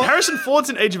more. It's Wait, more, Harrison Ford's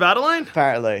in Age of Adeline?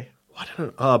 apparently. I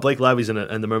don't know. Blake Lively's in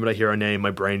it, and the moment I hear her name,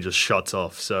 my brain just shuts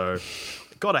off. So,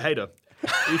 God, I hate her.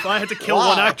 If I had to kill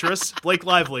one actress, Blake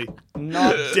Lively.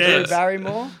 Not Dead. Drew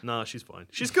Barrymore. Nah, she's fine.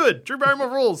 She's good. Drew Barrymore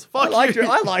rules. Fuck I like you. her.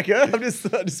 I like her. I just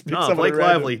picked Nah, someone Blake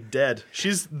random. Lively, dead.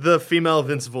 She's the female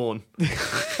Vince Vaughn.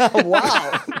 Oh,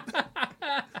 wow.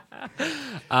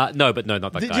 No, not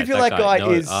that Did guy. you feel that guy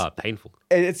no, is- painful?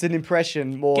 It's an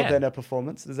impression more Yeah. than a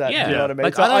performance. Is that? Yeah. Do you know what I mean?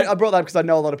 Like, So I I don't- brought that because I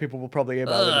know a lot of people will probably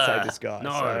email them and say this guy.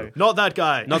 no. So. Not that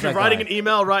guy. Not If you're that writing guy. an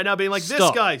email right now being like, this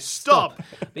Stop. guy, stop.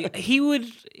 He would.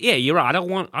 Yeah, you're right. I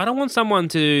don't want someone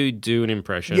to do an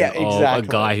impression Yeah, of a exactly.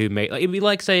 guy who made. Like, it'd be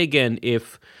like, say again,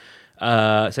 if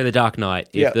say The Dark Knight,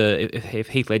 if Yeah. if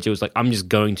Heath Ledger was like, I'm just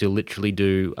going to literally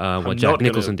do what not Jack gonna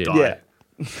Nicholson did. die.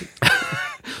 Yeah.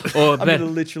 Or I'm gonna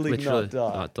literally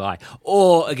not die.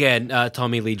 Or again,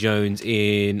 Tommy Lee Jones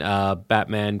in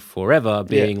Batman Forever,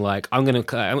 being like, I'm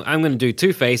gonna do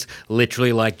Two-Face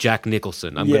literally like Jack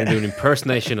Nicholson. I'm gonna do an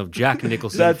impersonation of Jack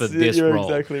Nicholson for this you're role.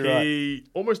 exactly right. He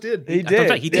almost did. He That's what I'm did.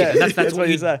 saying, he did. Yeah, And that's what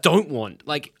you you say. don't want.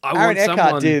 Like, I Aaron want Eckhart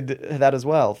someone. did that as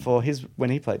well for his when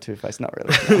he played Two-Face. Not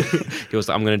really. He was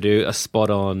like, I'm going to do a spot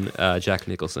on Jack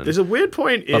Nicholson. There's a weird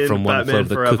point But in from One Flew Batman Over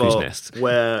the Cuckoo's Forever Nest.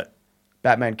 where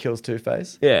Batman kills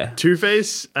Two-Face. Yeah.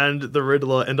 Two-Face and the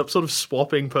Riddler end up sort of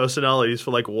swapping personalities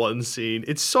for like one scene.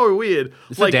 It's so weird.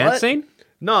 Is like the dance scene?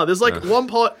 No, there's like one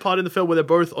part in the film where they're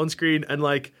both on screen and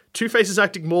like Two-Face is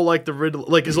acting more like the Riddler,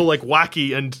 like is all like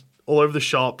wacky and all over the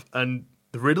shop, and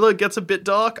the Riddler gets a bit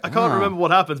dark. I can't remember what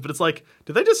happens, but it's like,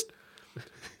 did they just...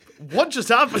 What just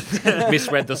happened there?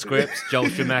 Misread the scripts. Joel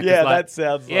Schumacher. Yeah, that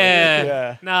sounds like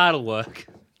Yeah. Nah, it'll work.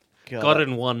 God. Got it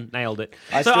in one. Nailed it.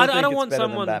 I so still I think don't it's want better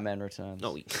someone. than Batman Returns.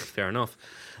 No, fair enough.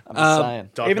 I'm just saying.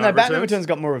 Dark Even Knight though Batman Returns? Returns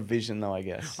got more of Vision, though, I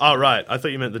guess. Oh, right. I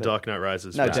thought you meant The Dark Knight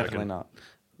Rises. No, for a definitely second. not.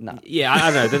 No. Yeah,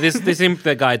 I don't know.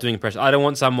 The guy doing impression. I don't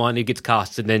want someone who gets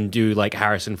cast and then do like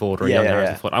Harrison Ford or young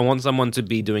Harrison Ford. I want someone to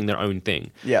be doing their own thing.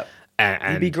 Yeah.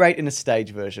 And He'd be great in a stage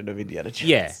version of Indiana Jones.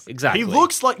 Yeah, exactly. He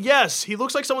looks like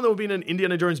someone that would be in an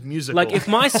Indiana Jones musical. like if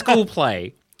my school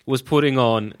play was putting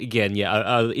on again,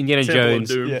 Indiana Temple of Jones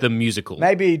Doom. the musical.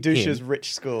 Maybe Douche's Him.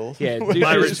 rich school. Yeah,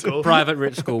 My rich school. private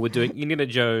rich school. We're doing Indiana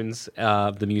Jones,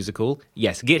 the musical.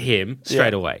 Yes, get him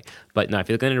straight away. But no, if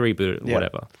you're going to reboot it,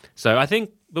 whatever. So I think,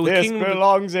 but with This Kingdom,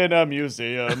 belongs in a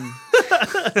museum.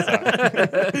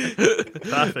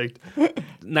 Perfect.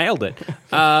 nailed it.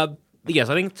 Yes,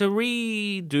 I think to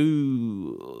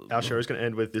redo. Our show is going to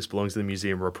end with "This belongs to the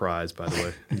museum" reprise. By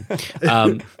the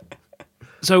way,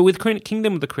 So with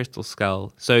Kingdom of the Crystal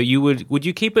Skull, so would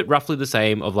you keep it roughly the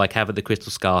same of like have it the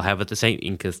Crystal Skull, have it the same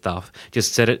Inca stuff,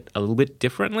 just set it a little bit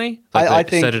differently? I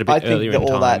think set it a bit earlier that in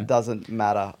all time. that doesn't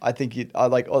matter. I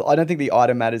don't think the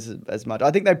item matters as much.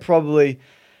 I think they probably,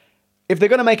 if they're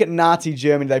going to make it Nazi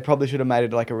Germany, they probably should have made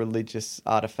it like a religious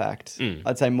artifact.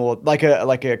 I'd say more like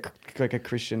a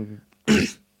Christian.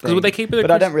 Because would they keep it?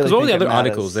 But I don't really. Because all the think other it matters.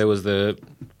 articles, there was the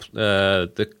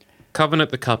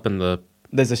Covenant, the Cup, and the.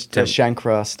 There's a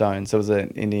Shankara stone, so it was an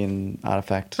Indian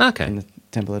artifact. Okay. In the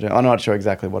Temple of Doom. I'm not sure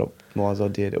exactly what it was or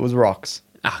did. It was rocks.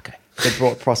 Okay. It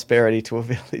brought prosperity to a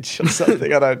village or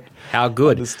something. I don't How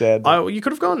good. understand. you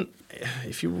could have gone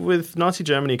if you with Nazi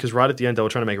Germany because right at the end they were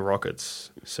trying to make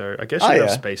rockets. So I guess you Oh, could have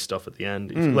yeah. space stuff at the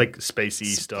end, like spacey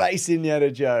stuff. Space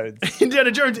Indiana Jones.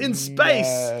 Indiana Jones in space.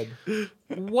 Mad.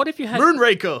 What if you had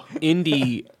Moonraker.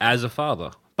 Indy as a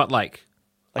father, but like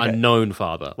a known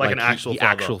father, Like an actual the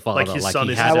father. actual father, Like his son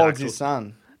he is has How his it. old's his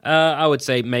son? I would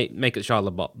say make it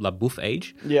Shia LaBeouf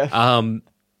age. Yeah.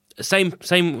 Same,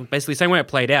 basically same way it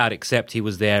played out, except he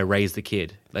was there, raised the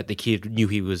kid. Like the kid knew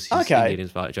he was his Okay. Indian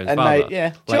Jones' And father. mate,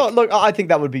 yeah. Like, Sure, look, I think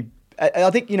that would be. I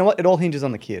think, you know what? It all hinges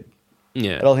on the kid.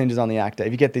 yeah. It all hinges on the actor.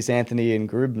 If you get this Anthony and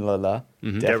Grubler,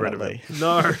 Get rid of definitely.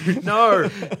 it. No.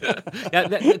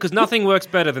 Because nothing works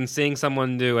better than seeing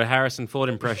someone do a Harrison Ford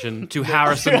impression to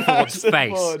Harrison Ford's Harrison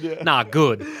face. Ford, yeah. Nah,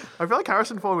 good. I feel like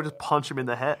Harrison Ford would just punch him in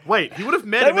the head. Wait, he would have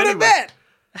met They him would have anyway.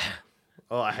 met.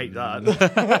 Oh, I hate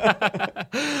that.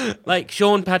 Like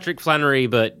Sean Patrick Flannery,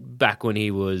 but back when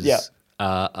he was Yeah.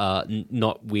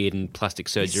 not weird and plastic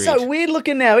surgery. So weird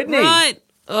looking now, isn't he? Right?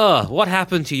 Ugh, what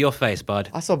happened to your face, bud?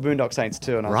 I saw Boondock Saints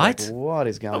too, and I was Right? like, what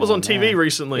is going on? That was on TV there?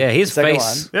 recently. Yeah, his Second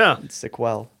face. one. Yeah.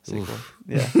 Sequel.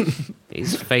 Yeah.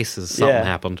 His face is something Yeah.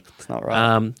 happened. It's not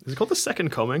right. Is it called The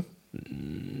Second Coming?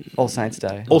 All Saints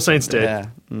Day. All Saints Day. Yeah.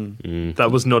 Mm.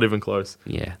 That was not even close.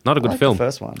 Yeah, not a good like film. the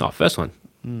first one. Oh, first one.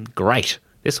 great.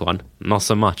 This one, not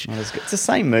so much. Not as good. It's the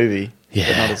same movie,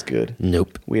 but not as good.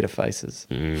 Nope. Weirder faces.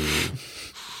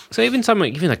 So even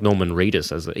like Norman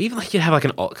Reedus as even like you'd have like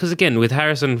because again with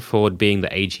Harrison Ford being the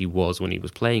age he was when he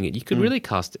was playing it, you could really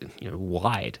cast it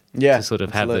wide to sort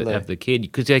of have the kid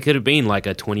because it could have been like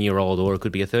a 20-year-old or it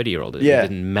could be a 30-year-old. It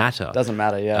didn't matter. Doesn't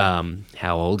matter.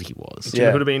 How old he was. Do you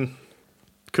know who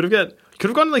could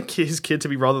have gone like his kid to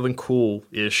be rather than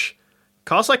cool-ish.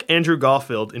 Cast like Andrew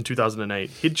Garfield in 2008.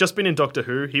 He'd just been in Doctor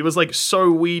Who. He was like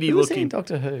so weedy looking. He in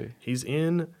Doctor Who? He's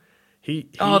in. The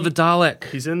Dalek.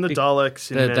 He's in the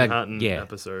Daleks in Manhattan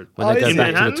episode. When they go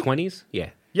back to the 20s? Yeah.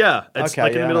 Yeah. It's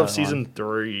like in the middle of season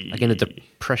 3. Like in the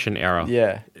Depression era.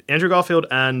 Yeah. Andrew Garfield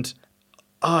and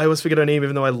I always forget her name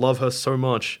even though I love her so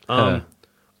much.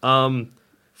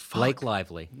 Blake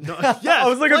Lively. No, yes, I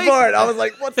was looking for it. I was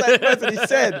like, what's that person he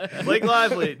said? Blake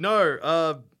Lively.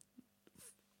 No.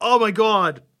 Oh my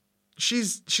God.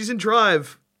 She's in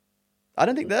Drive. I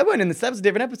don't think they weren't in this. That was a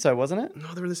different episode, wasn't it? No,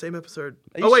 they were in the same episode.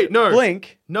 No.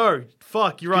 Blink. No,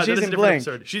 fuck, you're right. That is a different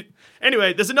episode.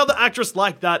 Anyway, there's another actress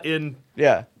like that in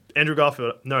Andrew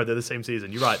Garfield. No, they're the same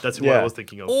season. You're right. That's who I was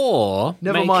thinking of. Or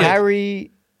never mind.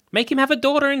 Make him have a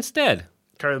daughter instead.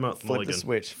 Carry them out. Flip the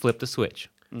switch. Flip the switch.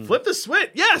 Flip the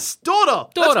switch. Yes, daughter.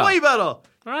 That's way better.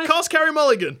 Right. Cast Carey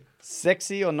Mulligan.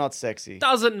 Sexy or not sexy?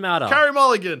 Doesn't matter. Carey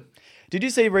Mulligan. Did you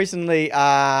see recently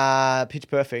Pitch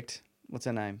Perfect? What's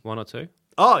her name? 1 or 2?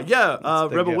 Oh, yeah.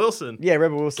 Rebel Wilson. Yeah,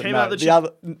 Rebel Wilson. Came out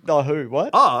that who?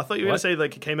 What? Oh, I thought you were going to say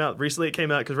like it came out recently. It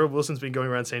came out because Rebel Wilson's been going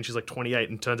around saying she's like 28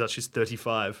 and turns out she's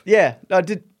 35. Yeah.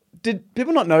 Did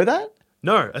people not know that?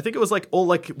 No, I think it was like all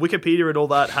like Wikipedia and all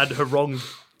that had her wrong.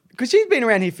 Because she's been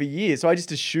around here for years, so I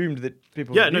just assumed that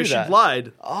people knew that. She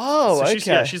lied. Oh, so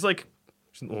okay. She's like,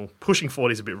 pushing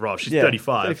 40 is a bit rough. She's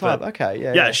 35. 35, okay,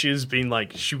 yeah. Yeah, she's been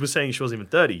like, she was saying she wasn't even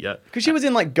 30 yet. Because she was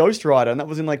in like Ghost Rider, and that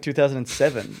was in like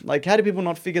 2007. Like, how do people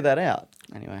not figure that out?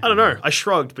 Anyway. I don't know. I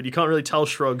shrugged, but you can't really tell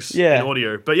shrugs in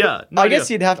audio. But yeah. I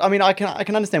guess you'd have to, I mean, I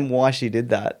can understand why she did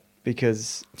that.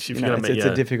 Because it's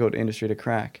a difficult industry to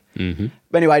crack. Mm-hmm.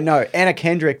 But anyway, no, Anna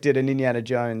Kendrick did an Indiana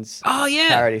Jones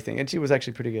parody thing, and she was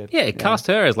actually pretty good. Yeah, cast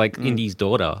her as like Indy's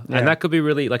daughter, and that could be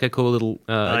really like a cool little.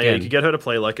 You could get her to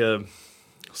play like a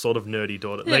sort of nerdy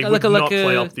daughter. They would not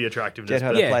play up the attractiveness. Get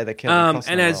her to play the Kevin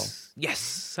Costner and as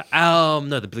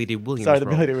the Billy D. Williams. Sorry, the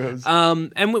Billy D. Williams.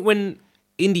 And when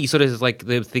Indy sort of is like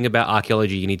the thing about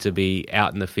archaeology, you need to be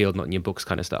out in the field, not in your books,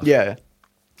 kind of stuff. Yeah.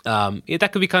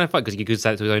 That could be kind of fun because you could say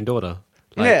that to his own daughter.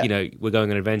 Like, we're going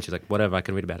on adventures, like whatever, I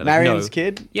can read about it. Marion's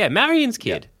kid? Yeah, Marion's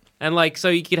kid. Yeah. And like, so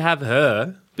you could have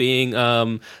her being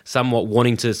somewhat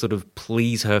wanting to sort of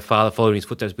please her father, following his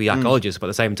footsteps, be archaeologist, but at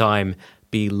the same time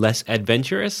be less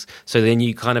adventurous. So then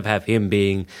you kind of have him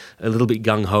being a little bit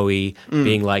gung-ho-y,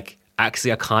 being like,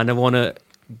 actually, I kind of want to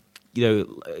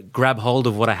grab hold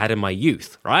of what I had in my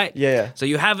youth, right? Yeah. So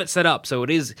you have it set up. So it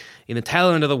is in the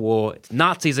tail end of the war. It's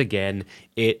Nazis again.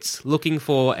 It's looking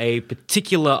for a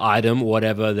particular item,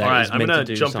 whatever that is meant to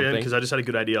do something. I'm going to jump in because I just had a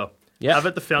good idea. Yep. Have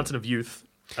it the Fountain of Youth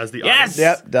as the yes! item.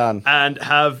 Yep, done. And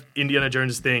have Indiana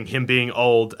Jones' thing, him being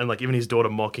old, and like even his daughter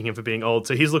mocking him for being old.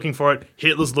 So he's looking for it.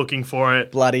 Hitler's looking for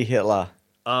it. Bloody Hitler.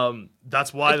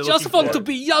 That's why I just want to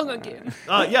be young again.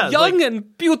 Young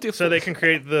and beautiful. So they can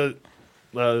create the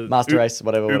Master Race,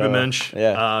 whatever.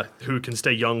 Ubermensch, who can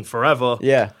stay young forever.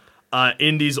 Yeah.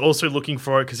 Indy's also looking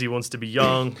for it because he wants to be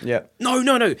young. Yeah.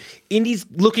 No. Indy's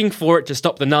looking for it to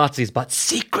stop the Nazis, but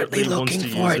secretly looking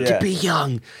for it to be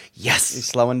young. Yes. He's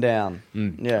slowing down.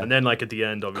 Yeah. And then, like, at the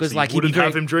end, obviously, like, you wouldn't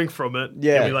have him drink from it.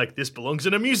 Yeah. He'd be like, this belongs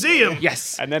in a museum.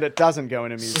 Yes. And then it doesn't go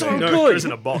in a museum. So no, good. It goes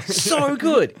in a box. So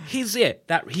good. He's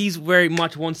very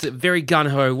much wants it, very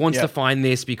gung-ho, wants to find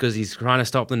this because he's trying to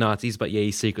stop the Nazis, but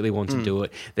he secretly wants to do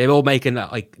it. They're all making,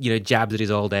 jabs at his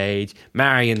old age.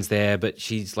 Marion's there, but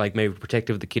she's, like, maybe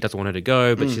protective of the kid, doesn't want her to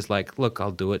go, but she's like, look,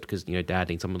 I'll do it because, Dad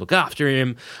needs someone to look after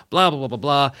him, blah, blah, blah, blah,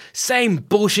 blah. Same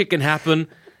bullshit can happen.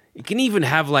 You can even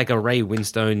have, like, a Ray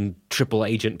Winstone triple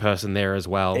agent person there as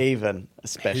well.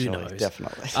 Especially,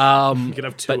 definitely. You can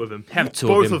have two of them. Have two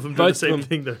Both of them. of them do the same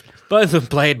thing, though. Both of them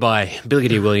played by Billy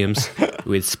D. Williams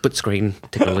with split-screen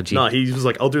technology. No, he was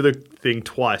like, I'll do the thing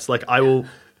twice. Like, I will...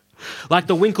 Like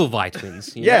the Winklevi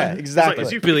twins. Yeah, exactly.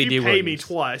 Like, if you pay me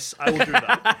twice, I will do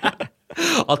that.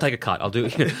 I'll take a cut. I'll do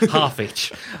half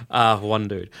each. One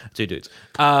dude, two dudes.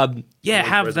 Have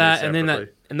that, and then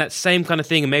that same kind of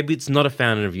thing. And maybe it's not a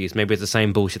fountain of youth. Maybe it's the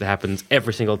same bullshit that happens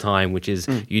every single time, which is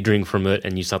you drink from it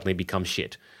and you suddenly become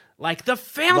shit. Like the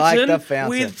fountain, Like the fountain.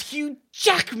 with Hugh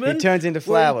Jackman. He turns into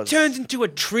where he flowers. turns into a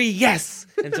tree, yes.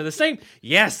 And so the same,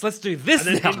 yes, let's do this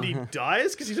And then now. Indy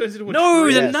dies because he turns into a No,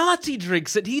 tree. the Yes. Nazi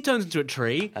drinks it. He turns into a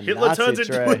tree. A Hitler Nazi turns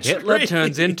into tree. a tree. Hitler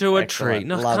turns into a Excellent. tree.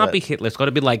 No, it Love can't it. be Hitler. It's got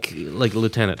to be like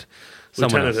Lieutenant.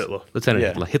 Someone Lieutenant else. Hitler. Lieutenant Yeah.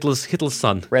 Hitler. Hitler's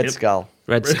son. Red Skull.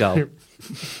 Red Skull.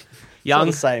 It's all Young.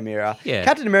 the same era. Yeah.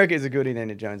 Captain America is a good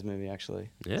Indiana Jones movie, actually.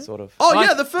 Yeah? Sort of. Oh Like-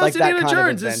 yeah, the first like that Indiana kind of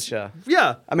Jones is adventure.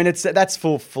 yeah. I mean, that's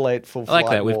full flight. I like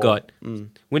that. We've war. got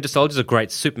Winter Soldier's a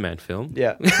great Superman film.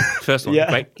 Yeah. First one,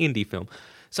 Yeah. great indie film.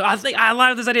 So I think I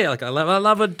love this idea. Like I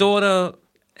love a daughter,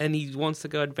 and he wants to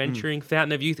go adventuring.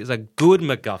 Fountain of Youth is a good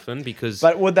MacGuffin because.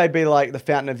 But would they be like the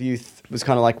Fountain of Youth was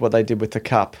kind of like what they did with the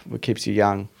cup, what keeps you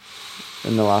young,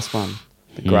 in the last one,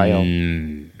 the Grail.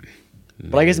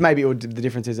 But I guess maybe the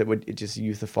difference is it just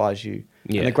youthifies you,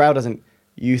 Yeah. and the Grail doesn't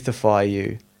youthify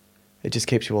you; it just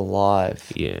keeps you alive.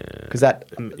 Yeah. Because that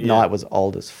knight was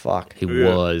old as fuck. He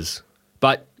was.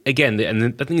 But again,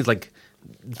 the thing is like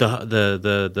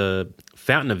the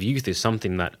Fountain of Youth is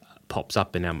something that pops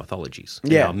up in our mythologies, in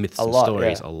Yeah, our myths a and lot,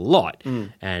 stories yeah. a lot.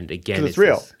 And again, 'Cause it's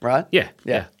real, this- right? Yeah,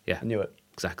 Yeah. yeah. I knew it.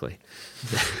 Exactly.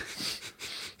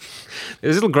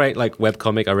 There's a little great like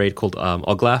webcomic I read called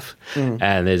Oglaf,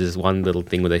 and there's this one little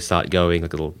thing where they start going,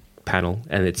 like a little panel,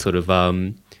 and it's sort of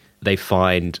they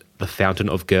find the fountain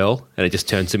of girl, and it just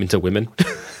turns them into women.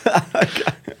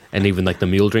 And even like the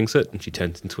mule drinks it, and she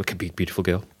turns into a beautiful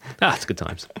girl. It's good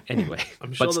times. Anyway,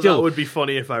 I'm sure but that, still, that would be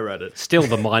funny if I read it. still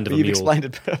the mind of a You've mule. explained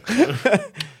it perfectly.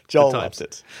 Joel Good loved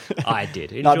times. it. I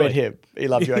did. No, I Enjoyed meant him. He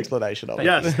loved your explanation of it.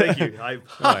 Yes, thank you.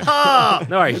 No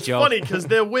worries, It's Joel. funny because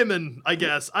they're women. I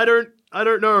guess I don't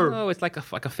know. Oh, it's like a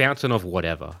fountain of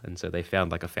whatever, and so they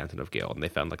found like a fountain of girl, and they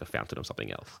found like a fountain of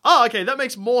something else. Oh, okay, that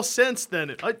makes more sense then.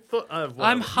 I thought whatever.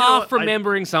 I'm You know half what?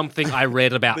 remembering something I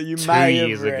read about That you 2 may have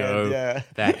years read, ago. yeah.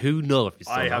 That who knows?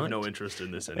 I have no interest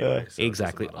in this anyway. so it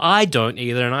Exactly. doesn't matter. I don't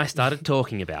either, and I started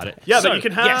talking about it. Yeah, So, but you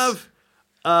can yes.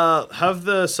 have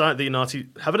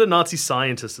a Nazi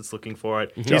scientist that's looking for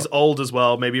it. He's old as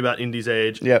well, maybe about Indy's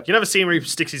age. Yep. You can have a scene where he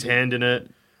sticks his hand in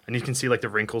it, and you can see like the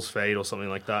wrinkles fade or something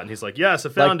like that, and he's like, "Yes, I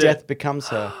Like found death it." becomes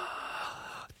her.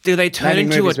 Do they turn Many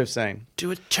into movies a we've seen. do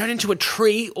it turn into a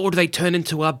tree, or do they turn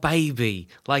into a baby?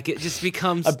 Like it just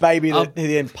becomes A baby that he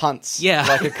then punts Yeah.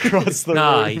 like across the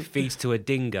nah, room. he feeds to a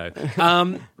dingo. But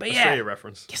yeah, Australia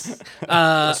reference. Yes.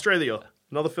 Australia.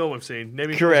 Another film I've seen.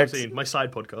 Naming Correct. films I've seen. My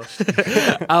side podcast.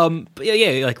 But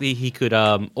yeah, like he could,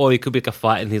 or it could be like a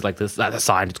fight, and he's like the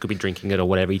scientist could be drinking it or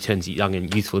whatever. He turns young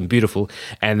and youthful and beautiful,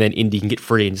 and then Indy can get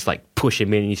free and just like push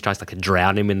him in, and he tries like to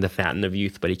drown him in the fountain of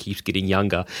youth, but he keeps getting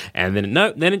younger, and then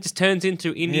then it just turns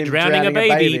into Indy Him drowning a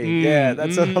baby. Yeah,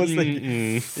 that's what I was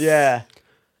thinking. Yeah,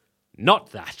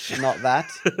 Not that, not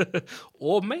that.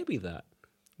 or maybe that.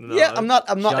 Yeah, I'm not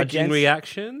Judging against.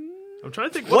 reaction. I'm trying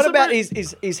to think. What what's about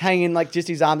the is hanging like just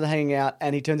his arms are hanging out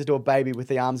and he turns into a baby with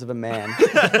the arms of a man?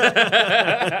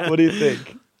 What do you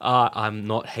think? I'm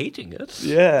not hating it.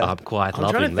 Yeah. I'm quite I'm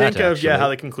loving trying to that. think of actually. how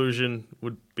the conclusion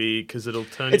would be because it'll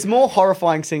turn. It's more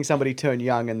horrifying seeing somebody turn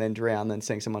young and then drown than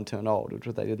seeing someone turn old, which is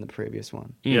what they did in the previous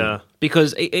one. yeah.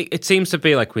 Because it seems to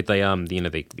be like with the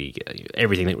the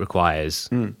everything that it requires,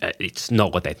 it's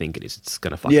not what they think it is. It's going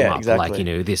to fuck Yeah, them up. exactly.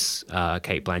 Like this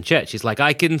Kate Blanchett, she's like,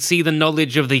 I can see the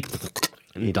knowledge of the,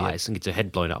 and he dies and gets her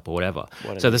head blown up or whatever.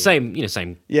 So the same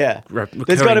Yeah, recurring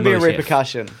there's got to be a motif.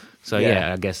 repercussion. So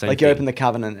yeah, I guess same like you thing. open the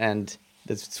Covenant and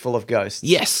it's full of ghosts.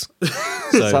 Yes.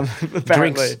 So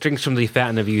Apparently. drinks from the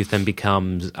fountain of youth and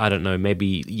becomes, I don't know,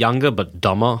 maybe younger but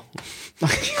dumber.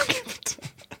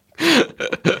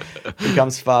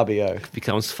 Becomes Fabio.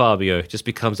 Becomes Fabio, just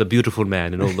becomes a beautiful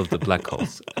man in all of the black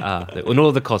holes, in all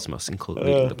of the cosmos, including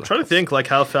the I'm black trying to think like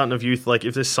how Fountain of Youth, like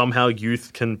if there's somehow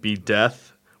youth can be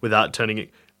death without turning it,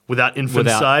 without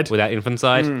infanticide. Without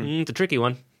infanticide. It's a tricky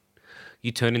one.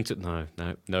 You turn into no.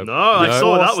 I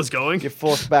saw where that was going. You're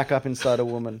forced back up inside a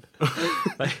woman.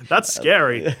 That's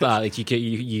scary. Like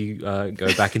you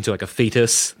go back into like a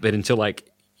fetus, then into like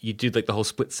you do like the whole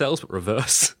split cells but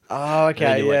reverse. Oh, And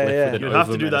then okay, you're, like, yeah, left yeah. with an You'd have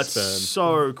to ovum do and a that sperm.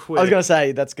 so quick. I was gonna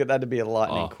say that's good. That'd be a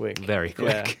lightning Oh, quick, very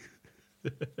quick.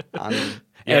 Yeah.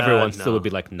 Everyone no. still would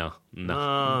be like, no.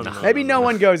 Maybe no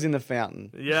one goes in the fountain.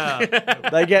 Yeah.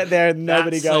 They get there and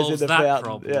nobody That goes in solves the that fountain.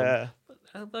 problem. Yeah.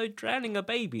 Although drowning a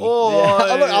baby. Or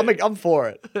Yeah. Oh, look, I'm for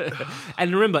it.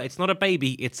 And remember, it's not a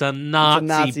baby, it's a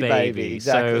Nazi, baby,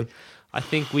 exactly. So I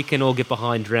think we can all get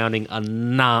behind drowning a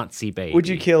Nazi baby. Would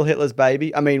you kill Hitler's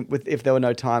baby? I mean, if there were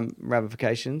no time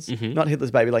ramifications, not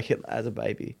Hitler's baby, like Hitler as a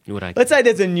baby. Would I Let's say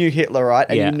there's a new Hitler, right?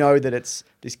 And Yeah. you know that it's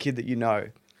this kid that you know.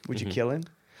 Would you kill him?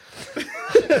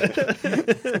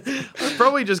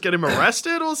 probably just get him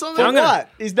arrested or something. For what?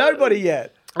 He's nobody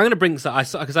yet. I'm going to bring because I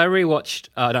rewatched.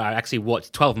 I actually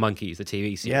watched 12 Monkeys, the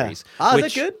TV series. Yeah. Oh, is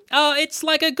it good? It's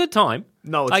like a good time.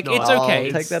 No, it's like not. it's okay.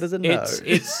 I'll take that as a no.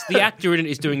 It's the actor in it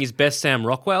is doing his best Sam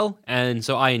Rockwell, and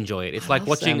so I enjoy it. It's like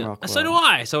watching. So do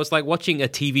I. So it's like watching a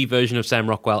TV version of Sam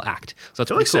Rockwell act. So it's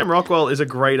I feel like Sam Rockwell is a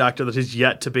great actor that is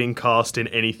yet to being cast in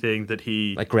anything that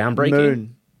he like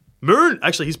groundbreaking. Moon.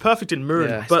 Actually, he's perfect in Moon,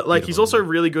 Yeah. but like he's also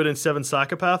really good in Seven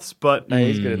Psychopaths. But No,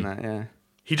 he's good in that, yeah.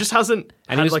 he just hasn't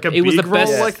And had it was, like a it big was the role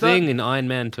best like thing that. in Iron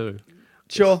Man 2.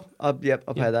 Sure. I'll pay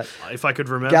that. If I could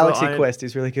remember, Galaxy Quest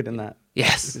is really good in that.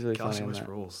 Yes. He's really Galaxy funny in Quest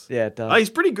that. rules. Yeah, it does. He's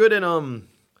pretty good in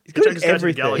He's good Hitchhiker's in Guide to the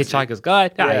everything. Galaxy. Hitchhiker's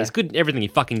Guide. Yeah, Yeah. he's good in everything he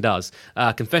fucking does.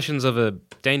 Confessions of a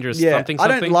Dangerous Yeah, something. I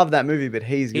don't love that movie, but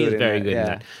he's good He's in very it. good Yeah. in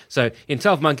that. So in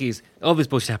 12 Monkeys, all this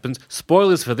bullshit happens.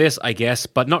 Spoilers for this, I guess,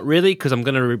 but not really because I'm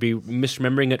going to be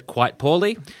misremembering it quite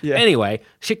poorly. Yeah. Anyway,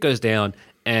 shit goes down,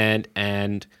 and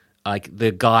like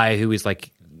the guy who is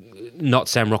like not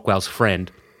Sam Rockwell's friend,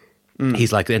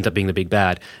 he's like ends up being the big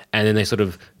bad, and then they sort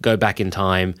of go back in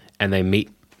time and they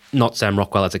meet not Sam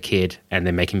Rockwell as a kid, and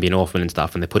they make him be an orphan and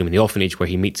stuff, and they put him in the orphanage where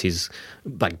he meets his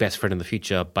like best friend in the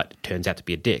future, but turns out to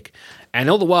be a dick. And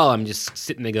all the while, I'm just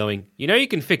sitting there going, you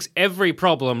can fix every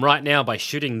problem right now by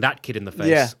shooting that kid in the face.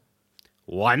 Yeah.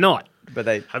 Why not? But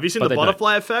they Have you seen But the they don't.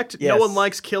 Butterfly Effect? Yes. No one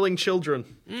likes killing children.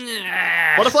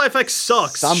 Butterfly Effect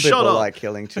sucks. some Shut people up. like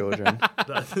killing children.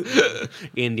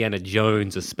 Indiana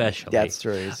Jones, especially. That's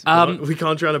true. We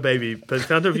can't drown a baby. But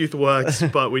Fountain of Youth works,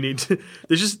 but we need to.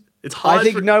 It's hard. I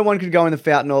think for, no one could go in the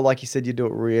fountain, or like you said, you do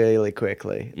it really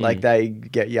quickly. Like they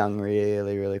get young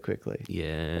really, really quickly.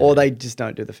 Yeah. Or they just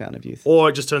don't do the fountain of youth. Or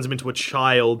it just turns them into a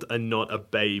child and not a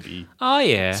baby. Oh,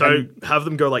 yeah. So have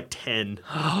them go like 10.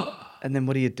 And then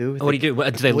what do you do with what do you do? Do they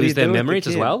what do lose you their do with the memories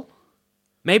as kid? well?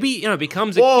 Maybe, it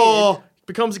becomes a Or kid.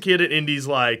 becomes a kid and Indy's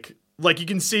like you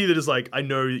can see that it's like, I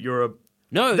know that you're a.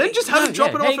 No. Then just have him drop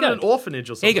it there off you in go. an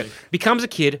orphanage or There something. you go. Becomes a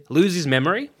kid, loses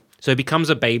memory. So he becomes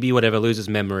a baby, whatever, loses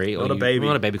memory. Not a baby.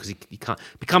 Not a baby because he can't.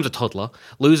 Becomes a toddler,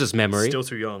 loses memory. Still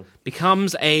too young.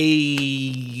 Becomes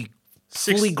a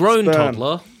Six- fully grown sperm.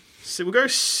 toddler. So we'll go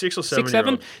 6 or 7. 6,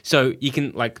 7. So he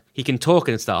can talk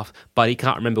and stuff, but he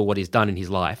can't remember what he's done in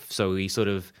his life. So he sort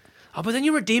of, but then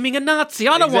you're redeeming a Nazi.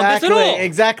 I don't want this at all.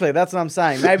 Exactly. That's what I'm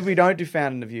saying. Maybe we don't do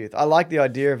Fountain of Youth. I like the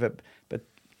idea of it, but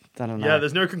I don't know. Yeah,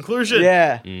 there's no conclusion.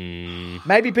 Yeah.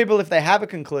 Maybe people, if they have a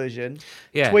conclusion,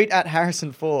 Yeah. tweet at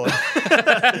Harrison Ford.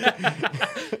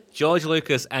 George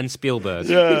Lucas and Spielberg.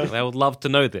 Yeah. I would love to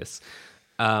know this.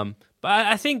 But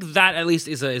I think that at least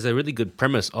is a really good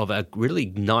premise of a really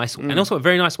nice and also a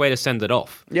very nice way to send it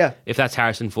off. Yeah. If that's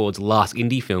Harrison Ford's last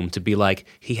indie film, to be like,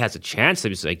 he has a chance to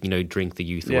just like, drink the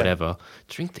youth or Yeah. whatever.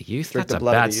 Drink the youth? Drink That's the a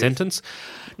blood of bad the youth. sentence.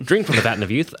 Drink from the fountain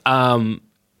of youth.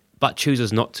 But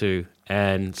chooses not to.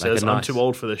 And Says, like a I'm nice, too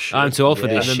old for this shit. I'm too old for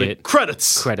Yeah. this And then shit. the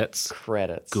credits. Credits.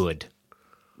 Credits. Good.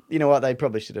 You know what? They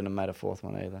probably shouldn't have made a fourth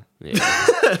one either. Yeah.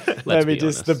 Let's Maybe be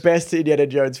just honest. the best Indiana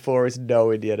Jones 4 is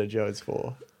no Indiana Jones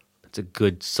 4. It's a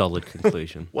good, solid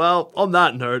conclusion. Well, on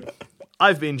that note,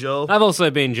 I've been Joel. I've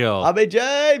also been Joel. I mean,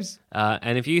 James,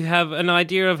 And if you have an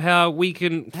idea of how we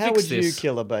can how fix would this, you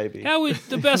kill a baby? how would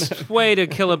the best way to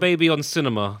kill a baby on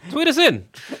cinema? Tweet us in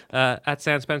at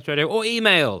Sanspence Radio or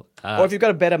email. Or if you've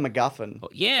got a better MacGuffin.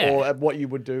 yeah. Or what you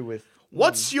would do with.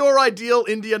 What's your ideal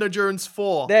Indiana Jones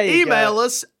 4? There you Email go.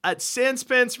 us at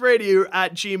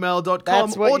sanspanceradio@gmail.com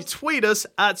That's what or you- tweet us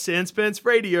at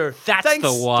sanspanceradio. That's Thanks,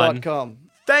 the one. .com.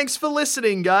 Thanks for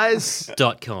listening, guys.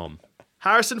 .com.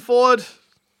 Harrison Ford,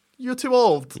 you're too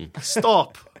old.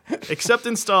 Stop. Except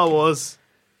in Star Wars.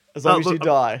 As long as Look, you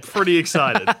die. I'm pretty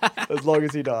excited. As long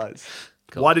as he dies.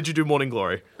 Why did you do Morning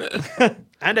Glory?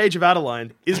 And Age of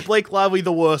Adeline. Is Blake Lively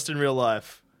the worst in real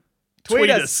life? Tweet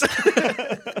us.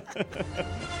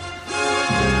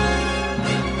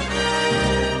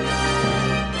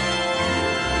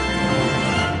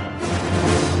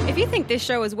 If you think this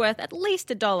show is worth at least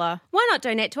 $1, why not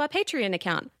donate to our Patreon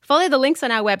account? Follow the links on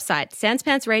our website,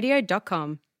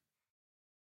 sanspantsradio.com.